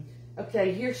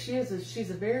 Okay, here she is. She's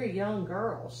a very young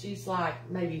girl. She's like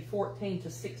maybe 14 to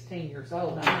 16 years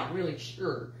old. I'm not really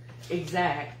sure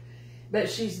exact. But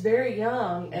she's very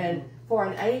young, and for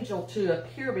an angel to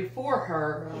appear before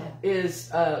her is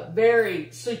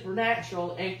very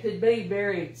supernatural and could be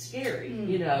very scary,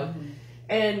 you know.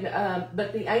 And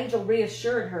but the angel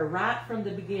reassured her right from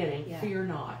the beginning, fear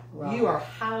not. You are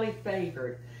highly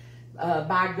favored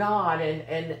by God.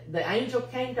 And the angel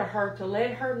came to her to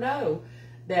let her know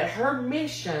that her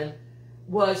mission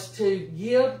was to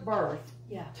give birth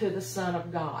to the Son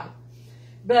of God.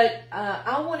 But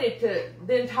I wanted to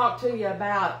then talk to you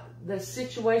about the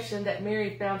situation that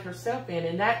Mary found herself in.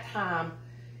 In that time,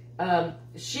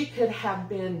 she could have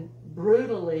been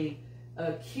brutally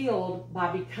killed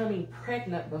by becoming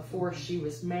pregnant before she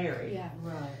was married.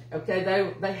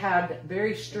 Okay, they had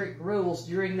very strict rules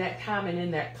during that time and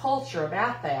in that culture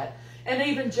about that. And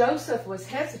even Joseph was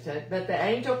hesitant, but the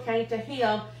angel came to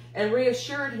him and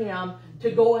reassured him to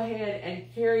go ahead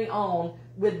and carry on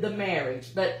with the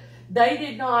marriage. But they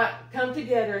did not come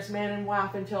together as man and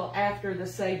wife until after the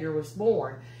Savior was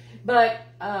born. But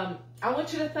I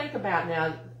want you to think about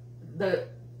now,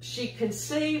 she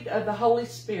conceived of the Holy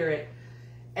Spirit,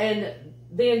 and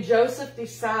then Joseph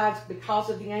decides, because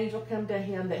of the angel come to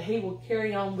him, that he will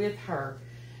carry on with her.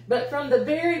 But from the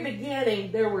very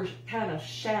beginning, there were kind of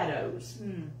shadows.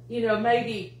 You know,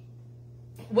 maybe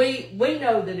we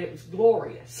know that it was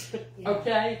glorious,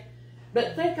 okay?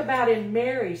 But think about in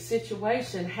Mary's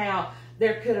situation how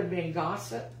there could have been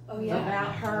gossip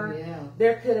about her.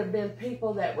 There could have been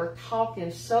people that were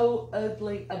talking so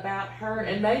ugly about her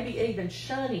and maybe even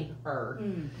shunning her.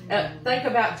 Think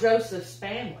about Joseph's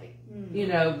family. You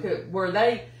know, were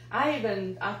they...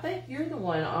 I think you're the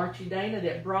one, aren't you, Dana,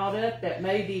 that brought up that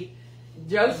maybe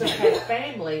Joseph had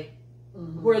family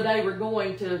where they were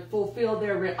going to fulfill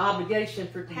their obligation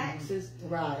for taxes.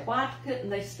 Why couldn't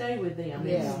they stay with them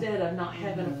instead of not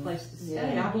having a place to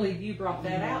stay? I believe you brought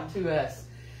that out to us.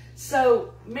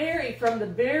 So Mary, from the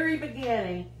very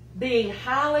beginning, being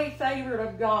highly favored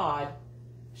of God,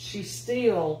 she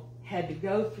still had to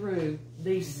go through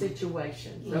these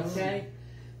situations, okay?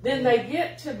 Then they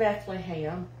get to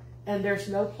Bethlehem, and there's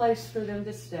no place for them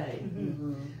to stay.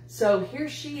 So here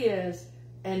she is,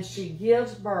 and she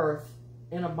gives birth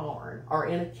in a barn or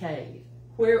in a cave,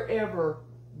 wherever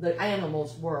the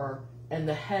animals were, and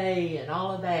the hay and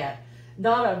all of that.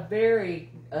 Not a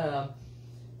very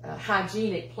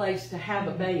hygienic place to have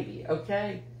a baby,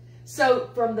 okay? So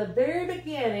from the very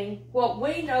beginning, what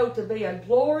we know to be a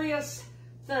glorious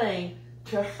thing,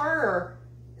 to her,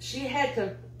 she had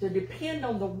to depend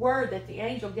on the word that the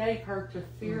angel gave her to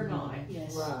fear not.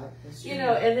 You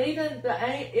know, and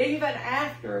even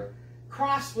after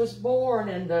Christ was born,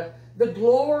 and the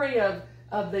glory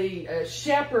of the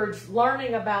shepherds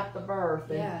learning about the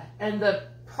birth, and the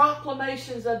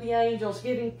proclamations of the angels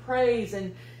giving praise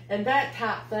and that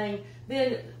type thing,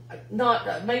 then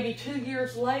not maybe 2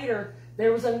 years later,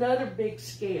 there was another big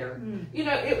scare. You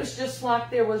know, it was just like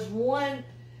there was one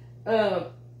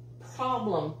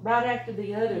problem right after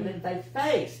the other that they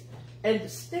faced, and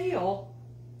still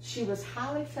she was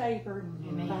highly favored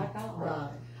by God.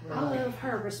 I love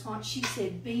her response. She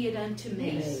said, "Be it unto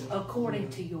me according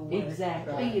to your word."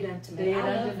 Exactly. Be it unto me. Be it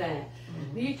unto that.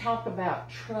 You talk about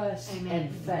trust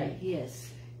and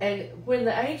faith. And when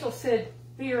the angel said,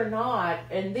 "Fear not,"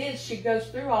 and then she goes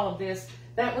through all of this,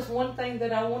 that was one thing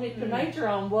that I wanted to major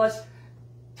on, was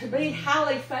to be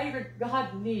highly favored.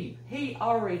 God knew. He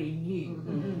already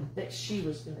knew that she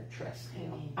was going to trust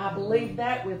him. I believe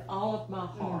that with all of my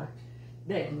heart,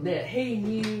 that he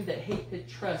knew that he could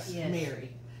trust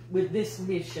Mary. with this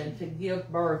mission to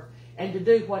give birth and to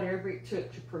do whatever it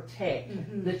took to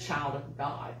protect the child of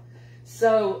God.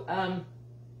 So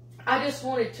I just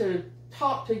wanted to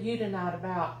talk to you tonight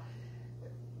about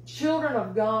children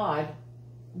of God.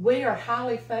 We are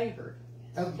highly favored,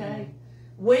 okay?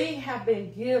 We have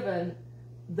been given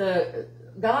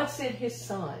God sent His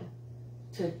Son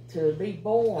to be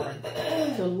born,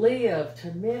 to live,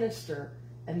 to minister,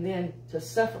 and then to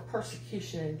suffer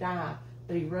persecution and die,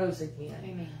 but He rose again.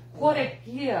 Amen. What a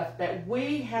gift that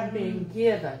we have been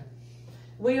given.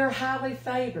 We are highly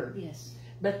favored. Yes.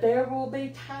 But there will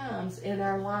be times in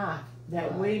our life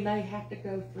that we may have to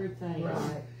go through things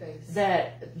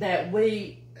that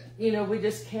we, we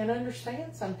just can't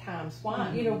understand sometimes.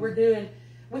 Why?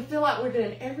 We feel like we're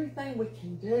doing everything we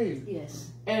can do.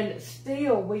 Yes. And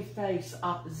still we face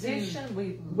opposition.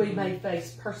 We may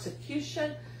face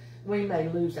persecution. We may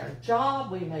lose our job.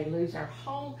 We may lose our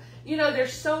home.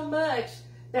 There's so much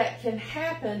that can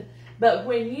happen. But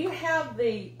when you have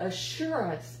the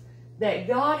assurance that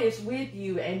God is with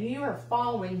you and you are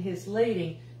following His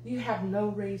leading, you have no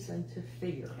reason to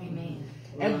fear. Amen.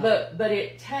 And but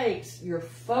it takes your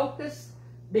focus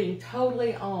being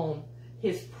totally on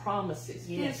His promises.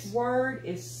 Yes. His word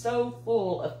is so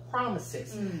full of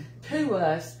promises to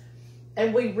us,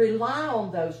 and we rely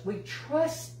on those. We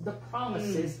trust the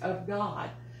promises of God.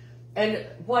 And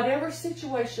whatever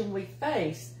situation we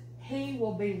face, He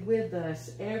will be with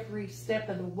us every step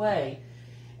of the way.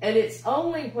 And it's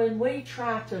only when we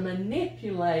try to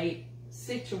manipulate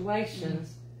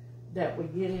situations that we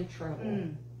get in trouble.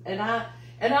 And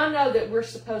I know that we're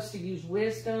supposed to use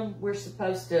wisdom. We're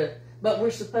supposed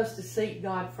to seek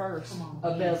God first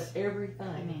above everything.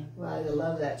 Amen. Well, I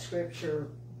love that scripture,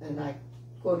 and I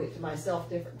quote it to myself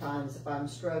different times if I'm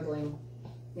struggling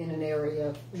in an area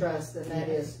of trust, and that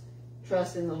is,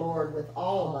 trust in the Lord with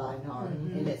all thine heart.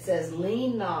 And it says,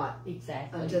 lean not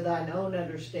unto thine own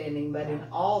understanding, but in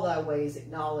all thy ways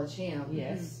acknowledge Him.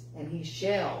 Yes. And He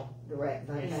shall direct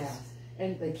thy path.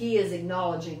 And the key is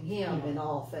acknowledging Him in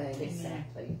all things.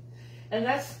 Exactly. And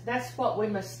that's what we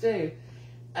must do.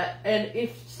 And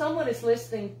if someone is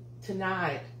listening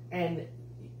tonight and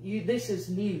this is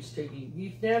news to you,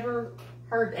 you've never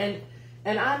heard, and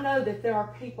I know that there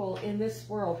are people in this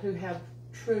world who have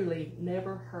truly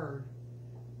never heard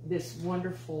this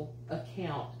wonderful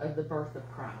account of the birth of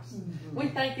Christ. We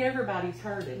think everybody's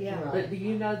heard it, but do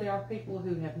you know there are people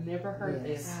who have never heard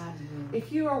this?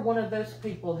 If you are one of those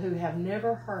people who have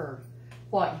never heard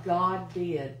what God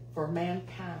did for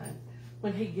mankind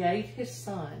when He gave His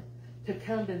Son to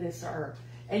come to this earth,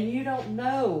 and you don't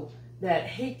know that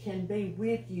He can be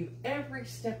with you every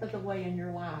step of the way in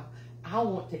your life, I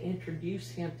want to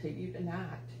introduce Him to you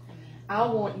tonight. I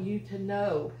want you to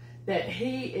know that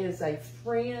He is a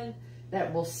friend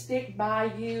that will stick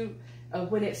by you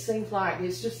when it seems like,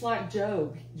 it's just like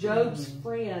Job. Job's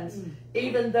friends,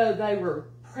 even though they were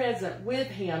present with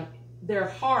him, their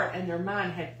heart and their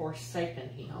mind had forsaken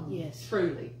him. Yes.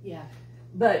 Truly. Yeah.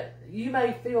 But you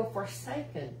may feel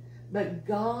forsaken, but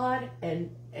God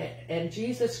and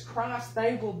Jesus Christ,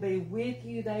 they will be with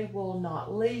you. They will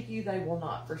not leave you. They will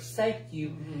not forsake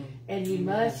you. And you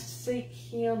must seek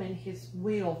Him and His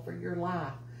will for your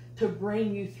life to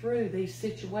bring you through these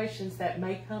situations that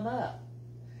may come up.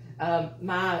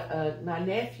 My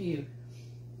nephew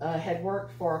had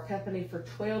worked for a company for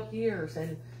 12 years,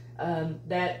 and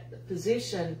that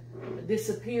position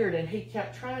disappeared, and he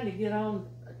kept trying to get on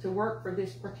to work for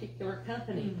this particular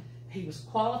company. He was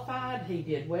qualified, he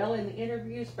did well in the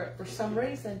interviews, but for some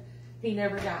reason he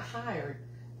never got hired.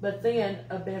 But then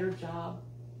a better job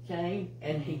came,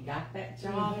 and he got that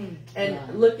job.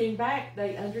 And looking back,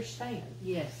 they understand.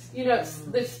 Yes.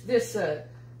 This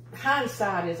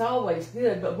hindsight is always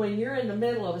good, but when you're in the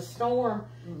middle of a storm,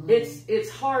 it's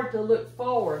hard to look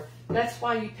forward. That's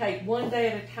why you take one day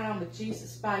at a time with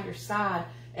Jesus by your side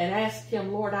and ask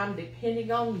Him, Lord, I'm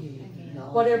depending on you.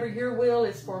 Whatever your will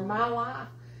is for my life,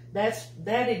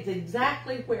 that is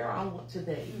exactly where I want to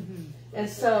be. And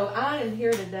so I am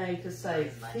here today to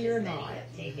say, fear not.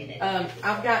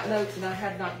 I've got notes and I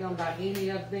have not gone by any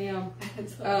of them.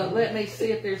 Let me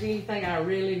see if there's anything I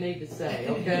really need to say,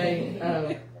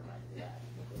 okay?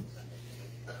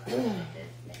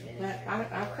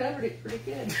 I covered it pretty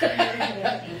good.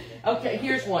 Okay,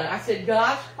 here's one. I said,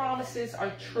 God's promises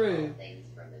are true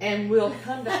and will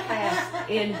come to pass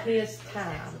in His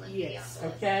time. Yes.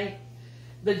 Okay?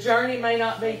 The journey may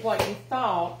not be what you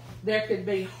thought. There could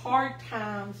be hard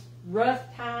times,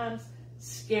 rough times,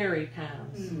 scary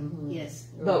times. Yes.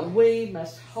 But we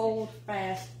must hold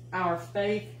fast our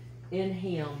faith in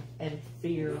Him and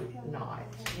fear not.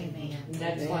 Amen. And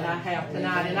that's what I have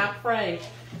tonight. And I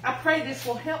pray this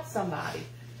will help somebody.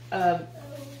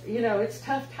 You know, it's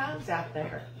tough times out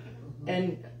there.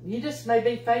 And you just may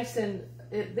be facing,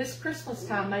 this Christmas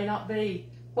time may not be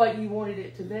what you wanted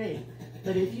it to be.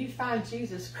 But if you find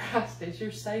Jesus Christ as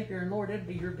your Savior and Lord, it'll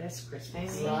be your best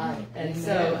Christmas. Right. And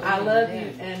so I love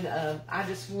you, and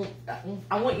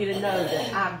I want you to know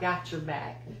that I've got your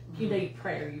back. If you need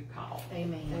prayer, you call.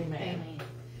 Amen. Amen. Amen.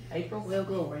 April? Well,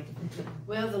 glory.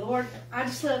 Well, the Lord, I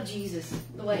just love Jesus,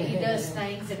 the way He does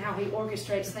things and how He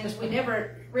orchestrates things. We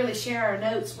never really share our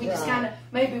notes. We just kind of,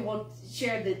 maybe we'll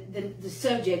share the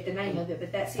subject, the name of it,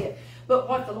 but that's it. But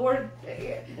what the Lord,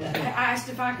 I asked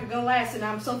if I could go last, and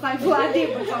I'm so thankful I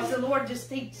did, because the Lord He's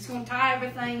just going to tie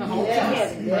everything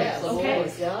together. Yes, Okay?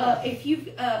 If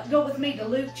you go with me to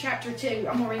Luke chapter 2,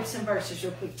 I'm going to read some verses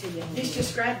real quick to you. This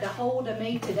just grabbed a hold of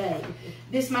me today.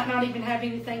 This might not even have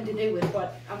anything to do with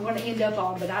what I'm going to end up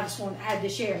on, but I just had to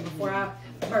share it before I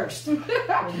burst.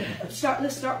 Let's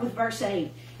start with verse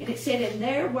 8. And it said, "And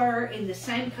there were in the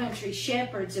same country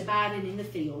shepherds abiding in the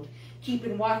field,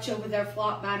 keeping watch over their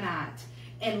flock by night.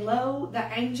 And lo,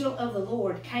 the angel of the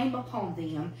Lord came upon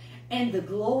them, and the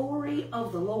glory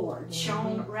of the Lord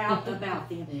shone round about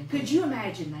them." Could you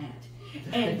imagine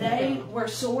that? "And they were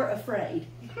sore afraid."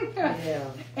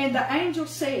 And the angel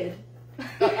said,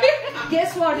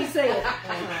 guess what he said?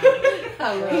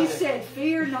 He said,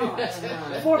 "Fear not,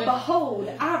 for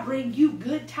behold, I bring you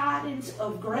good tidings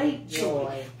of great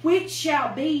joy, which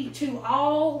shall be to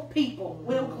all people."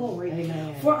 Well, glory.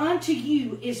 Amen. "For unto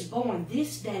you is born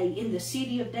this day in the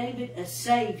city of David a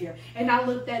Savior." And I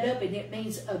looked that up, and it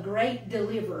means a great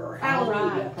deliverer.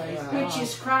 Hallelujah. Which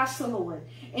is Christ the Lord.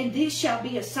 "And this shall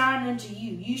be a sign unto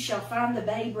you. You shall find the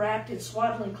babe wrapped in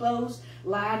swaddling clothes,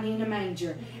 lying in a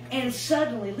manger." And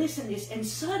suddenly, listen to this, and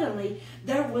suddenly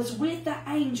there was with the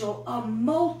angel a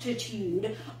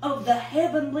multitude of the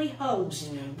heavenly host,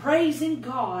 praising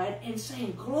God and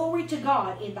saying, "Glory to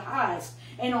God in the highest,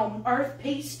 and on earth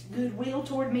peace, goodwill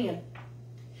toward men."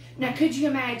 Now, could you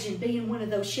imagine being one of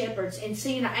those shepherds and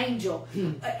seeing an angel?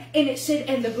 And it said,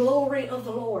 "And the glory of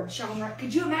the Lord shone."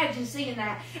 Could you imagine seeing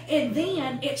that? And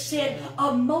then it said,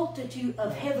 "A multitude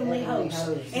of heavenly hosts."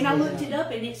 And I looked it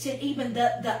up, and it said even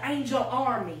the angel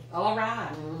army. All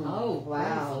right. Oh,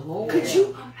 wow. Lord. Could you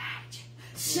imagine?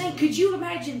 Could you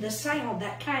imagine the sound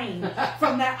that came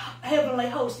from that heavenly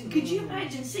host? And could you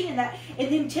imagine seeing that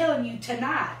and them telling you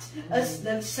tonight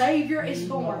the Savior is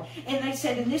born? And they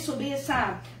said, "And this will be a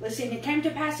sign." Listen, "It came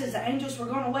to pass as the angels were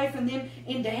gone away from them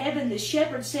into heaven, the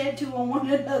shepherds said to one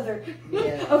another,"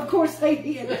 of course they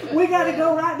did, "We got to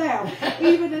go right now,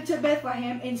 even unto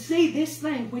Bethlehem, and see this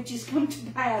thing which is come to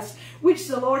pass, which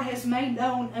the Lord has made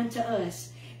known unto us."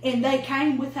 And they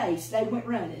came with haste. They went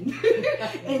running.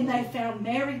 And they found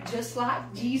Mary, just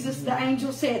like Jesus, the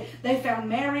angel said. They found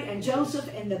Mary and Joseph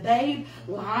and the babe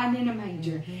lying in a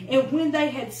manger. And when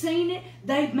they had seen it,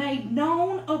 they made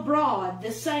known abroad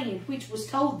the saying which was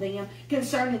told them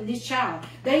concerning this child.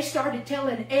 They started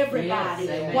telling everybody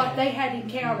what they had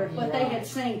encountered, what they had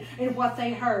seen, and what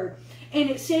they heard.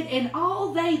 And it said, "And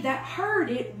all they that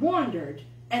heard it wondered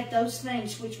at those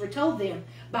things which were told them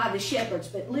by the shepherds."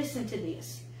 But listen to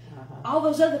this. All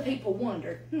those other people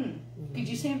wondered. Could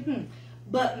you see them?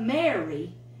 "But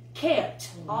Mary kept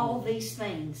all these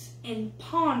things and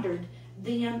pondered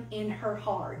them in her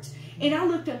heart." And I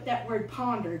looked up that word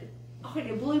pondered. Oh, and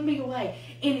it blew me away.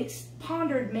 And it's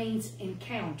pondered means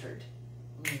encountered.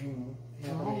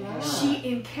 She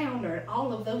encountered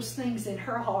all of those things in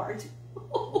her heart.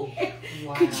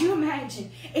 Wow. Could you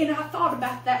imagine? And I thought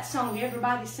about that song.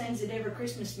 Everybody sings it every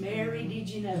Christmas. "Mary, did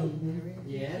you know?"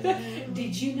 Yes.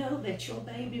 Did you know that your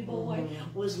baby boy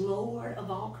was Lord of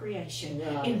all creation?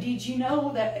 And did you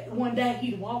know that one day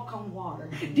he'd walk on water?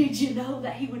 Did you know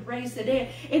that he would raise the dead?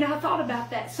 And I thought about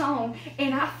that song,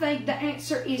 and I think the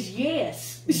answer is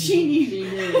yes. She knew. She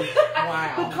knew.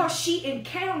 Wow. Because she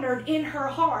encountered in her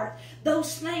heart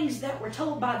those things that were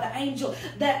told by the angel,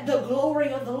 that the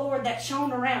glory of the Lord that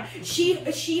shone around.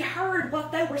 She heard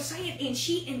what they were saying, and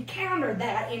she encountered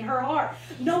that in her heart.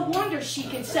 No wonder she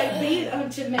could say, "Be it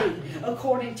unto me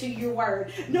according to your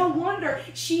word." No wonder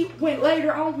she went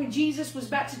later on when Jesus was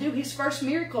about to do his first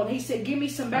miracle, and he said, "Give me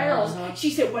some barrels."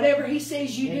 She said, "Whatever he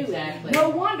says, you do it." No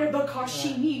wonder, because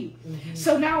she knew.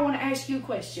 So now I want to ask you a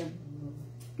question.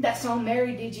 That song,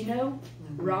 "Mary, did you know?"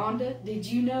 Rhonda, did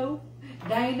you know?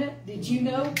 Dana, did you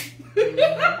know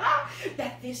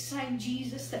that this same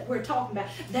Jesus that we're talking about,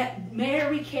 that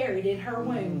Mary carried in her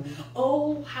womb,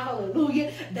 oh,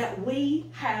 hallelujah, that we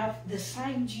have the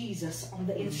same Jesus on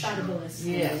the inside of us.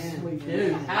 Yes, we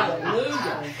do.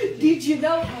 Hallelujah. Did you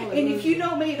know? And if you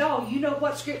know me at all, you know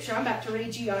what scripture I'm about to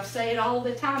read you. I say it all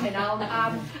the time, and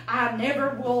I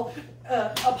never will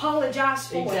apologize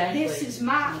for it. This is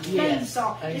my theme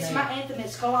song. This is my anthem.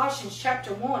 It's Colossians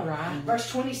chapter 1, verse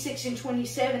 26 and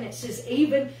 27. It says,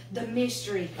 even the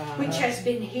mystery which has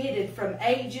been hidden from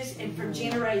ages and from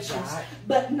generations,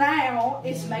 but now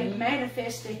is made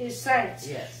manifest to his saints,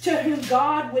 to whom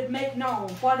God would make known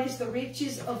what is the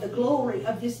riches of the glory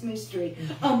of this mystery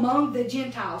among the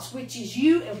Gentiles, which is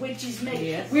you and which is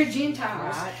me. We're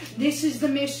Gentiles. This is the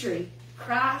mystery.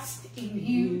 Christ in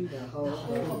you, the whole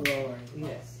Lord.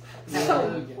 Yes. So,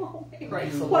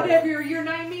 whatever your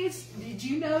name is, did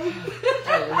you know?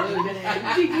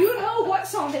 Did you know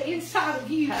what's on the inside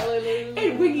of you? Hallelujah.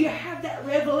 And when you have that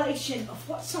revelation of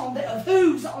what's on of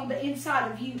who's on the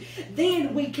inside of you,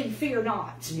 then we can fear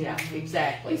not. Yeah,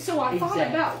 exactly. And so I thought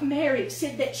about Mary. It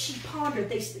said that she pondered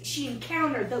this, she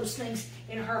encountered those things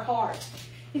in her heart.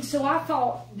 And so I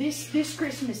thought, this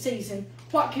Christmas season,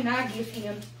 what can I give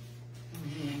him?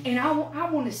 And I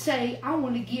want to say, I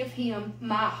want to give him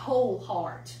my whole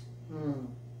heart.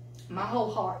 My whole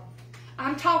heart.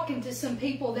 I'm talking to some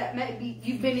people that maybe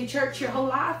you've been in church your whole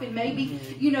life and maybe,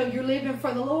 you know, you're living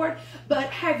for the Lord. But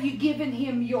have you given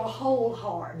him your whole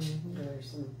heart?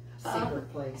 There's some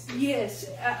secret places. Yes.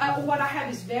 What I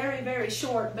have is very, very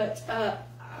short, but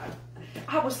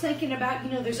I was thinking about,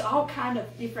 you know, there's all kind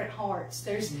of different hearts.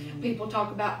 There's people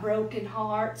talk about broken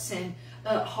hearts and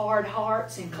hard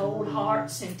hearts and cold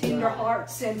hearts and tender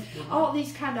hearts and all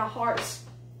these kind of hearts.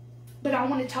 But I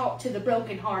want to talk to the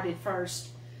brokenhearted first.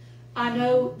 I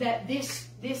know that this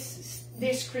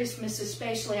Christmas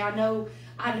especially, I know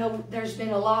there's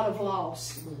been a lot of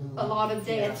loss, a lot of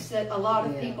deaths that a lot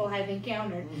of people have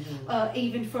encountered.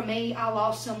 Even for me, I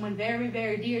lost someone very,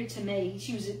 very dear to me.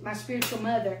 She was my spiritual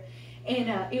mother.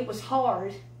 And it was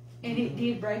hard, and it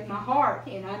did break my heart.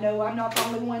 And I know I'm not the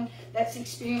only one that's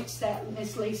experienced that.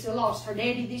 Miss Lisa lost her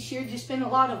daddy this year. Just been a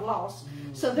lot of loss.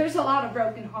 So there's a lot of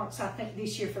broken hearts, I think,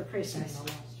 this year for Christmas.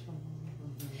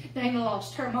 Dana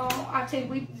lost her mom. I tell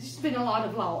you, there's been a lot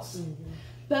of loss.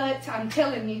 But I'm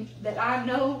telling you that I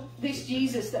know this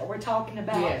Jesus that we're talking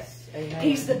about. Yes. Amen.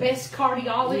 He's the best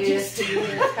cardiologist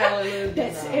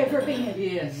that's ever been.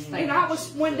 Yes. And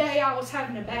one day I was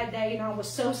having a bad day and I was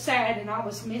so sad and I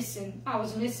was missing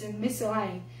Miss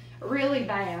Elaine really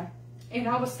bad. And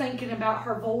I was thinking about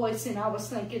her voice and I was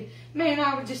thinking, man,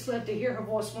 I would just love to hear her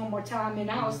voice one more time. And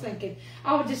I was thinking,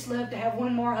 I would just love to have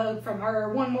one more hug from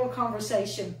her, one more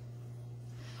conversation.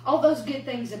 All those good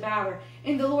things about her.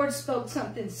 And the Lord spoke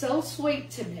something so sweet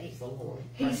to me.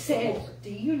 He said,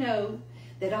 do you know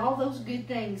that all those good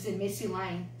things in Missy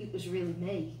Lane, it was really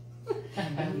me.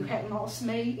 And you hadn't lost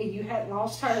me, and you hadn't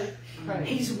lost her.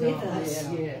 He's with us.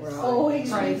 Oh,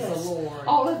 he's with us.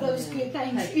 All of those good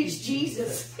things, it's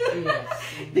Jesus.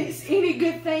 This any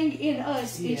good thing in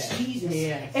us, it's Jesus.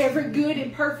 Every good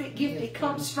and perfect gift, it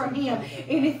comes from him.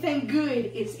 Anything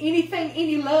good, it's anything,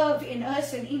 any love in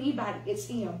us and anybody, it's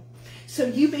him. So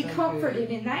you be comforted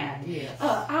in that.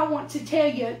 I want to tell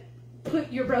you,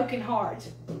 put your broken heart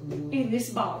in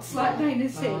this box. Like Dana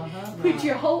said, put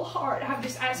your whole heart. I'm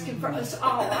just asking for us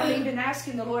all. I'm even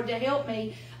asking the Lord to help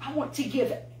me. I want to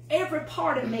give every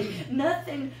part of me.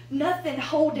 Nothing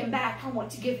holding back. I want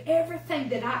to give everything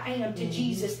that I am to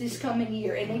Jesus this coming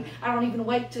year. And I don't even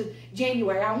wait till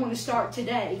January. I want to start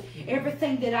today.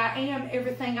 Everything that I am,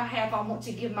 everything I have, I want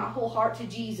to give my whole heart to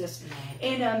Jesus.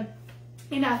 And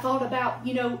I thought about,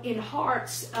 you know, in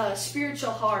hearts,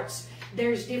 spiritual hearts,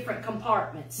 there's different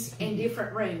compartments and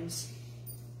different rooms.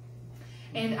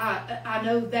 And I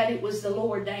know that it was the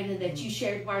Lord, Dana, that you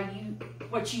shared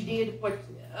what you did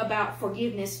about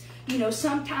forgiveness. You know,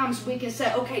 sometimes we can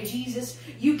say, okay, Jesus,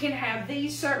 you can have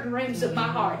these certain rooms of my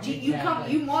heart. You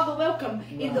more than welcome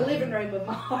in the living room of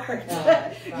my heart.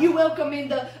 You welcome in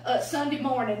the Sunday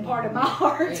morning part of my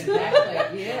heart.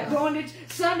 Exactly, yeah. Going to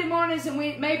Sunday mornings and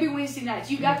maybe Wednesday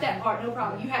nights. You got that part, no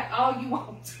problem. You have all you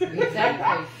want.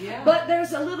 Exactly, yeah. But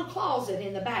there's a little closet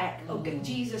in the back. Okay,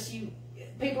 Jesus,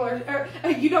 people are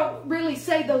you don't really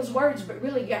say those words, but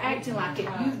really you're acting like it.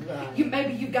 You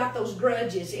maybe you've got those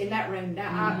grudges in that room.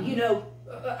 Now,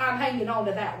 I'm hanging on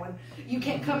to that one. You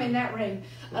can't come in that room.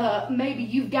 Maybe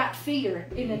you've got fear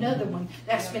in another one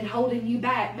that's been holding you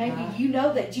back. Maybe you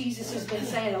know that Jesus has been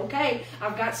saying, okay,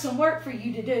 I've got some work for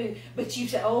you to do. But you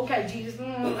say, oh, okay, Jesus,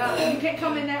 you can't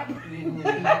come in that room.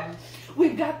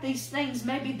 We've got these things,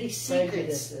 maybe these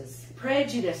secrets.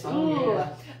 prejudice.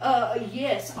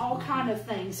 Yes, all kind of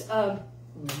things.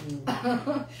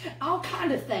 All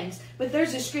kind of things. But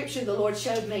there's a scripture the Lord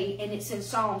showed me, and it's in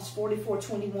Psalms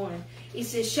 44:21. It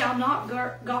says, "Shall not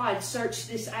God search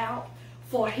this out?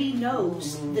 For He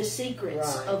knows the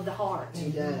secrets of the heart."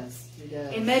 He does. He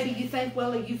does. And maybe you think,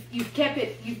 well, you've kept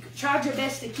it, you've tried your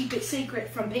best to keep it secret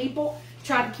from people,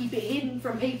 try to keep it hidden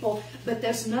from people, but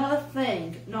there's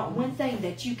nothing, not one thing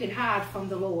that you can hide from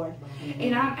the Lord.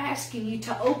 And I'm asking you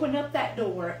to open up that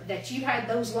door that you had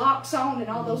those locks on and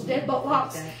all those deadbolt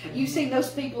locks. You've seen those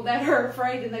people that are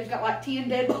afraid and they've got like 10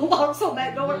 deadbolt locks on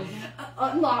that door.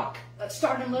 Unlock.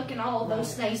 Start and look in all of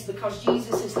those things, because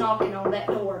Jesus is knocking on that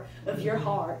door of your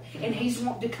heart, and He's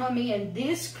wanting to come in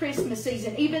this Christmas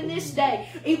season, even this day,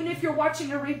 even if you're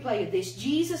watching a replay of this.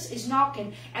 Jesus is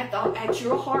knocking at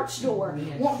your heart's door,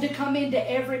 wanting to come into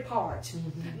every part.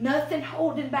 Nothing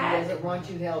holding back. He doesn't want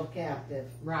you held captive.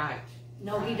 Right.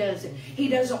 No, He doesn't. He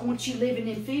doesn't want you living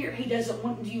in fear. He doesn't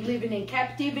want you living in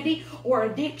captivity or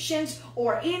addictions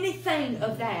or anything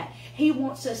of that. He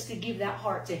wants us to give that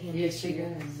heart to Him this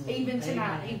year. Even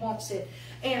tonight, He wants it.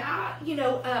 And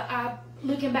I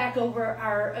looking back over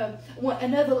our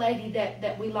another lady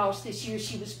that we lost this year.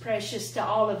 She was precious to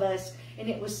all of us, and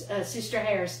it was Sister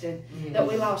Harrison that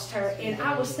we lost her. And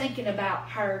I was thinking about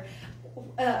her.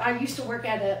 I used to work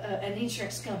at an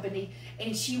insurance company,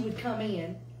 and she would come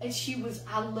in. And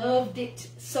I loved it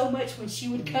so much when she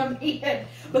would come in,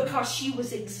 because she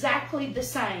was exactly the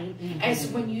same as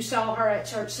when you saw her at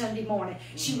church Sunday morning.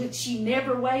 She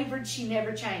never wavered. She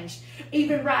never changed.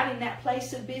 Even right in that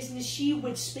place of business, she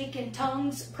would speak in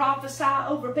tongues, prophesy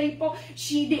over people.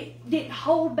 She didn't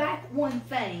hold back one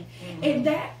thing. And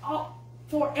that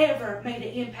forever made an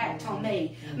impact on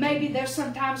me. Maybe there's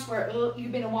some times where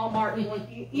you've been in Walmart and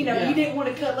you didn't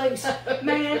want to cut loose.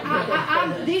 Man,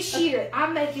 I'm this year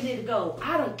I'm making it a goal.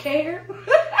 I don't care.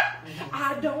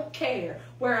 I don't care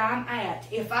where I'm at.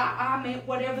 If I'm at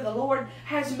whatever the Lord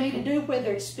has me to do,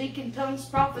 whether it's speaking tongues,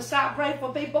 prophesy, pray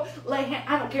for people, lay hands,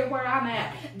 I don't care where I'm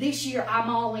at. This year I'm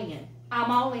all in. I'm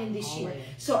all in this year.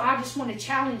 So I just want to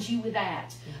challenge you with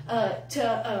that. I'm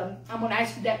going to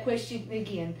ask you that question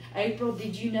again. April,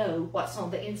 did you know what's on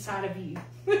the inside of you?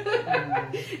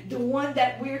 The one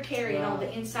that we're carrying on the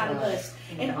inside of us.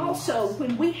 And also,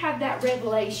 when we have that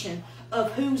revelation of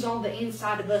who's on the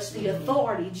inside of us, the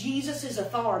authority, Jesus'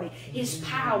 authority, His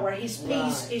power, His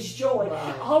peace, His joy,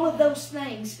 all of those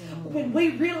things, when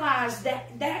we realize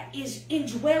that that is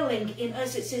indwelling in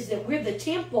us, it says that we're the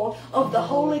temple of the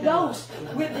Holy Ghost.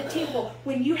 We're the temple.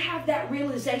 When you have that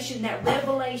realization, that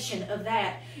revelation of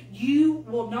that, you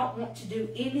will not want to do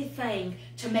anything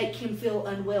to make Him feel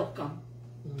unwelcome.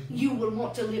 You will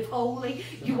want to live holy.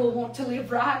 You will want to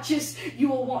live righteous. You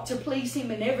will want to please Him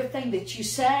in everything that you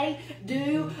say,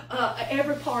 do,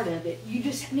 every part of it. You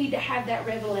just need to have that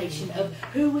revelation of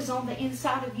who is on the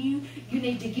inside of you. You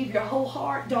need to give your whole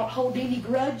heart. Don't hold any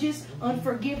grudges,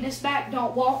 unforgiveness back.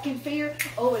 Don't walk in fear.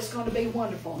 Oh, it's going to be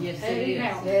wonderful. Yes, it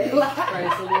is.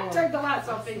 Praise the Lord. Turn the lights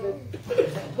off, even.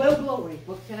 Well, glory.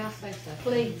 Well, can I say something?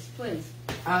 Please, please.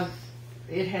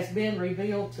 It has been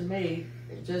revealed to me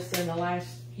just in the last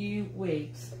few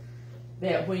weeks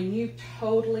that when you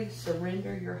totally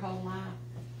surrender your whole life,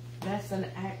 that's an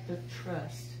act of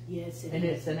trust. Yes, and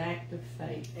it's an act of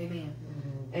faith. Amen.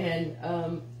 And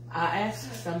I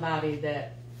asked somebody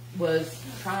that was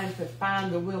trying to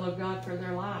find the will of God for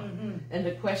their life, and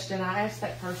the question I asked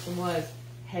that person was,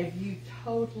 have you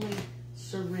totally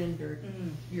surrendered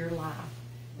your life?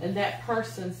 And that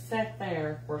person sat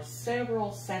there for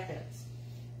several seconds.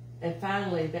 And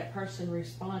finally, that person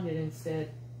responded and said,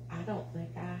 I don't think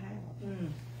I have.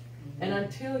 And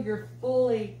until you're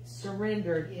fully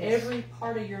surrendered every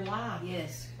part of your life,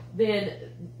 then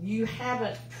you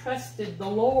haven't trusted the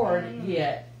Lord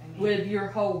yet with your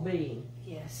whole being.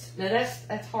 Now,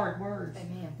 that's hard words,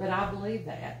 but I believe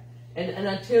that. And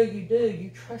until you do, you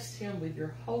trust Him with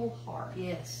your whole heart.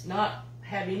 Not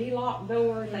have any locked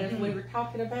doors, as we were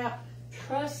talking about.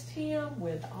 Trust Him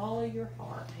with all of your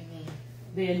heart.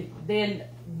 Then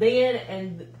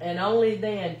and only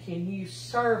then can you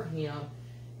serve Him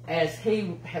as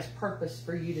He has purpose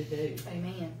for you to do.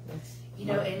 Amen. And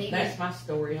even, that's my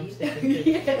story. I'm sticking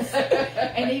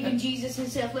to. And even Jesus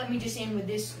Himself. Let me just end with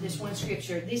this one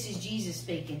scripture. This is Jesus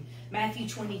speaking. Matthew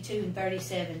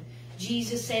 22:37.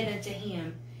 Jesus said unto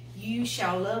him, you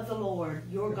shall love the Lord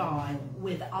your God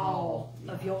with all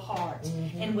of your heart,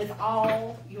 and with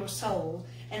all your soul,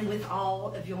 and with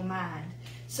all of your mind.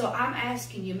 So I'm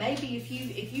asking you, maybe if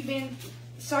you've been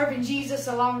serving Jesus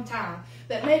a long time,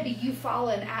 but maybe you've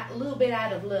fallen a little bit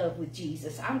out of love with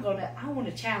Jesus. I want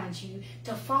to challenge you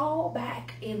to fall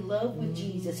back in love with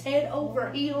Jesus. Head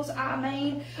over heels,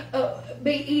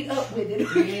 be eat up with it.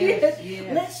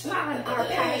 Yes. Let's find our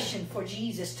passion for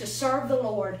Jesus, to serve the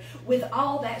Lord with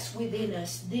all that's within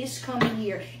us this coming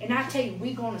year. And I tell you,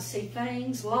 we're going to see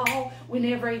things, law, we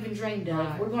never even dreamed of.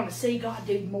 Right. We're going to see God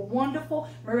do wonderful,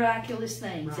 miraculous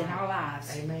things in our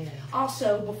lives. Amen.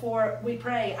 Also, before we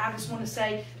pray, I just want to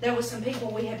say there were some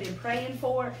people we have been praying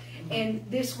for, and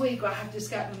this week I have just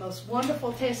gotten the most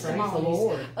wonderful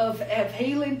testimonies of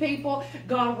healing people,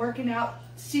 God working out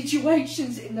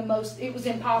situations in the most, it was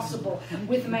impossible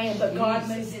with man, but God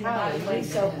moves in a mighty way.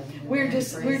 So we're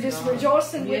just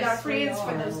rejoicing with our friends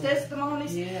for those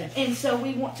testimonies. Yes. And so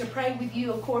we want to pray with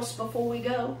you, of course, before we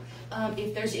go.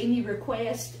 If there's any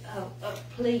request,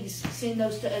 please send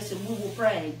those to us and we will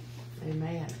pray.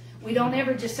 Amen. We don't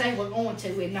ever just say we're going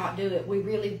to and not do it. We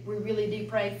really do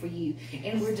pray for you.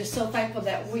 And we're just so thankful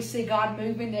that we see God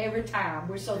moving every time.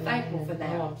 We're so thankful for that.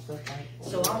 Oh, I'm so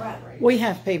thankful. So, all right. We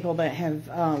have people that have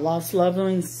lost loved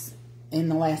ones in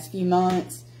the last few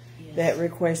months that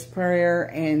request prayer,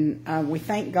 and we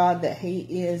thank God that He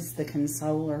is the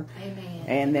consoler. Amen.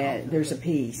 And that there's a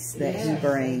peace that He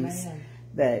brings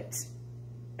that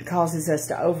causes us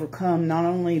to overcome not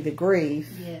only the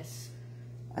grief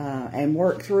and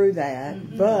work through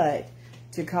that, but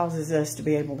to causes us to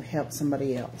be able to help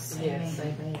somebody else. Yes,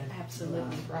 amen.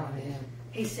 Absolutely. Right.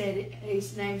 He said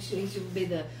his name should be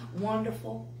the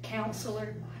Wonderful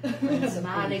Counselor,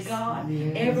 Mighty God,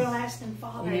 Everlasting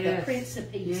Father, the Prince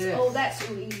of Peace. Yes. Oh, that's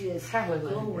who He is.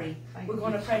 Hallelujah. Glory. Thank We're you,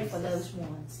 going to pray for Jesus. those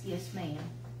ones. Yes, ma'am.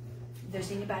 If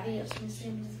there's anybody else, Miss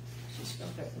Emily, she's spoke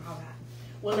up. All right.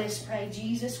 Well, let's pray.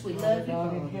 Jesus, we love you.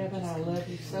 God in heaven, I love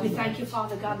you so We much. thank you,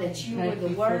 Father God, that you were Thank the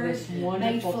you for Word this made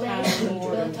wonderful flesh time, and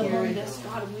Lord, dwelt and among hearing us,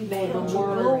 God, and we the made unto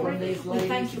word glory. from these We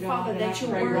thank ladies, you, God, Father, and that I your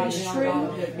pray Word right is now, true.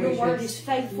 God, that Your we Word just, is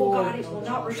faithful, Lord, God. It will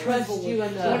not return trust void. you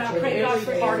enough Lord, I with pray, God,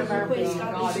 for every part every of our request, being,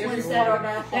 God, God, these every ones that part of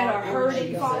our are heart, Lord hurting,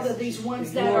 Jesus. Father, these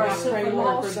ones that Lord, are I pray, super Lord, for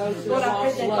lost. those who Lord, I have pray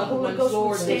lost that the loved Holy ones, Ghost will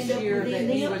Lord, stand this up year, within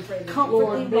that you them, would, comfort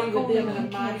Lord, them be like with only them in you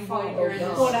a can, mighty way Father. during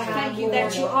this Lord, I time, thank you Lord.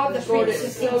 that you are the Lord, Prince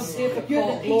it's of so Peace. difficult,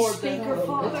 You're the peace Lord, speaker, the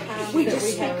Father. times We that just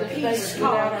we speak have to peace, face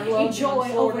without our God, loved enjoy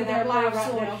ones, Lord, over in their our life lives,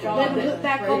 right Lord. now, God, Let them look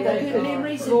back on the good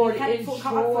memories and Lord, be thankful, God,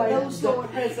 for enjoy those, the Lord.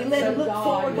 presence And let them of look God,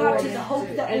 forward, God, Lord, to the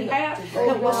hope that we and have, oh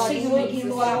that we'll God, see them look again,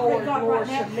 Lord. I pray, forward, God, Lord, right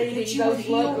now to meeting that you would those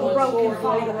heal loved the ones, broken, Lord,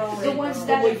 Father. later on, The ones and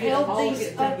that we have can held all these get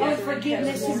together and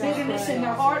unforgiveness and testify. bitterness in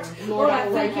their hearts. Lord, Lord, I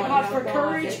thank you, pray God, right for now,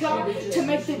 courage, that God, you would to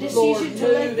make the Lord, decision to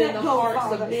let move in that the go, hearts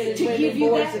Father. of men and To women, give you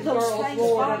boys that, and those girls, things,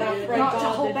 Lord, and I Father. pray, Not to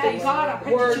God, hold that back, these God. I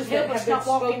pray that words you that help have us been not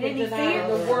walk in spoken any tonight, fear.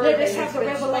 and the word Let that us have has the been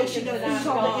revelation spoken of tonight, who's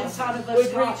on the God, inside of us,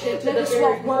 would God. reach into Let the us very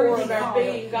walk core worthy, of our Father.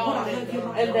 being, God, Lord, I love you,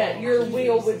 my and God. that your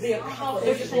will would be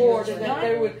accomplished, Lord, and that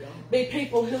there would be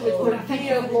people who would Lord, I thank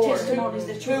you for forgive, the Lord, testimonies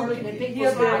that you're who would working in people's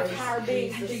give their lives. entire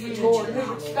beings to you, Touch Lord, it, who God.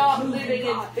 would stop Move, living in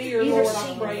God. fear, Lord, I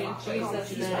Intercede, pray in God. Jesus'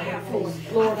 God, name. Lord.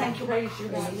 Lord, I thank you praise you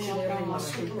right now,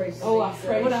 God. Oh, I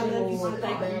praise Lord, I you, love you, Lord.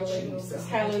 Father. Thank you, Jesus.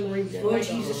 Hallelujah. Lord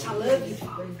Jesus, I love you,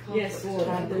 Father. Yes, Lord,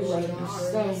 I do love you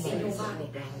so much.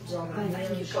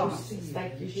 Thank you, God.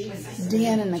 Thank you, Jesus.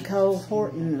 Deanna Nicole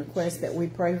Horton requests that we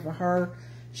pray for her.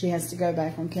 She has to go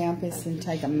back on campus and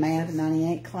take a Math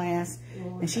 98 class,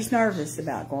 and she's nervous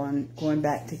about going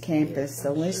back to campus.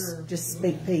 So let's just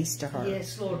speak peace to her.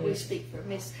 Yes, Lord, we speak for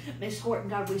Miss Horton,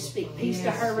 God, we speak peace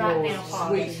to her right now,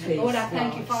 Father. Lord, I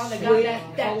thank you, Father, God,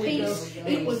 that peace,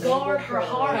 it would guard her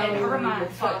heart and her mind,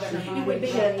 Father. It would be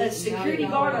a security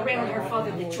guard around her,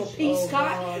 Father, that your peace,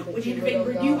 God, would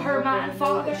renew her mind,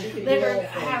 Father. Let her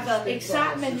have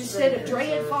excitement instead of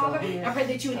dread, Father. I pray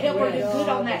that you would help her do good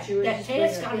on that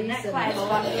test, God, in that class,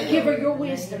 God. Give her your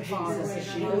wisdom, Father.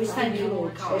 We thank you,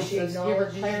 Lord, God. Give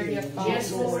her clarity of thought,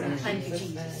 Yes, Lord, in I thank you, Jesus'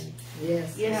 Jesus. name.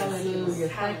 Yes. Yes. Hallelujah.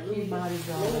 Thank you, Hallelujah. mighty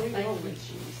God. Thank you,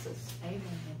 Jesus. Amen.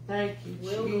 Thank you,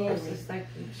 Jesus. Thank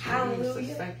you, Jesus.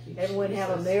 Hallelujah. Thank you, Everyone have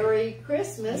a Jesus. Merry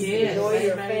Christmas. Yes, Enjoy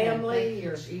your amen. family, Thank you,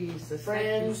 your Jesus.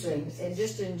 friends, Thank you, Jesus. and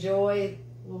just enjoy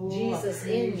Oh, Jesus I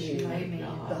in praise you, my Amen.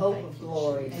 God. the hope Thank of you,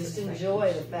 glory. Jesus. Just Thank enjoy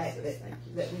you, the fact Jesus. Thank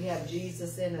you, that we have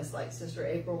Jesus in us, like Sister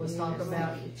April was talking Yes,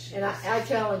 about. thank you, Jesus. And I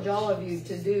challenge all of you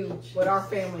to do what our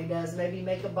family does. Maybe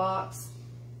make a box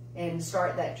and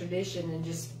start that tradition and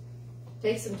just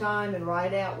take some time and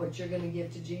write out what you're going to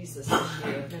give to Jesus this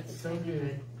year. That's so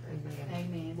good. Amen.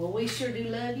 Amen. Well, we sure do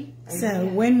love you. So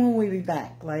when will we be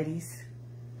back, ladies?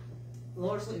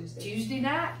 Lord's Tuesday. Tuesday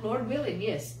night, Lord willing,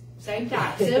 yes. Same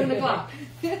time, 7 o'clock.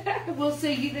 We'll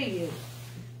see you then.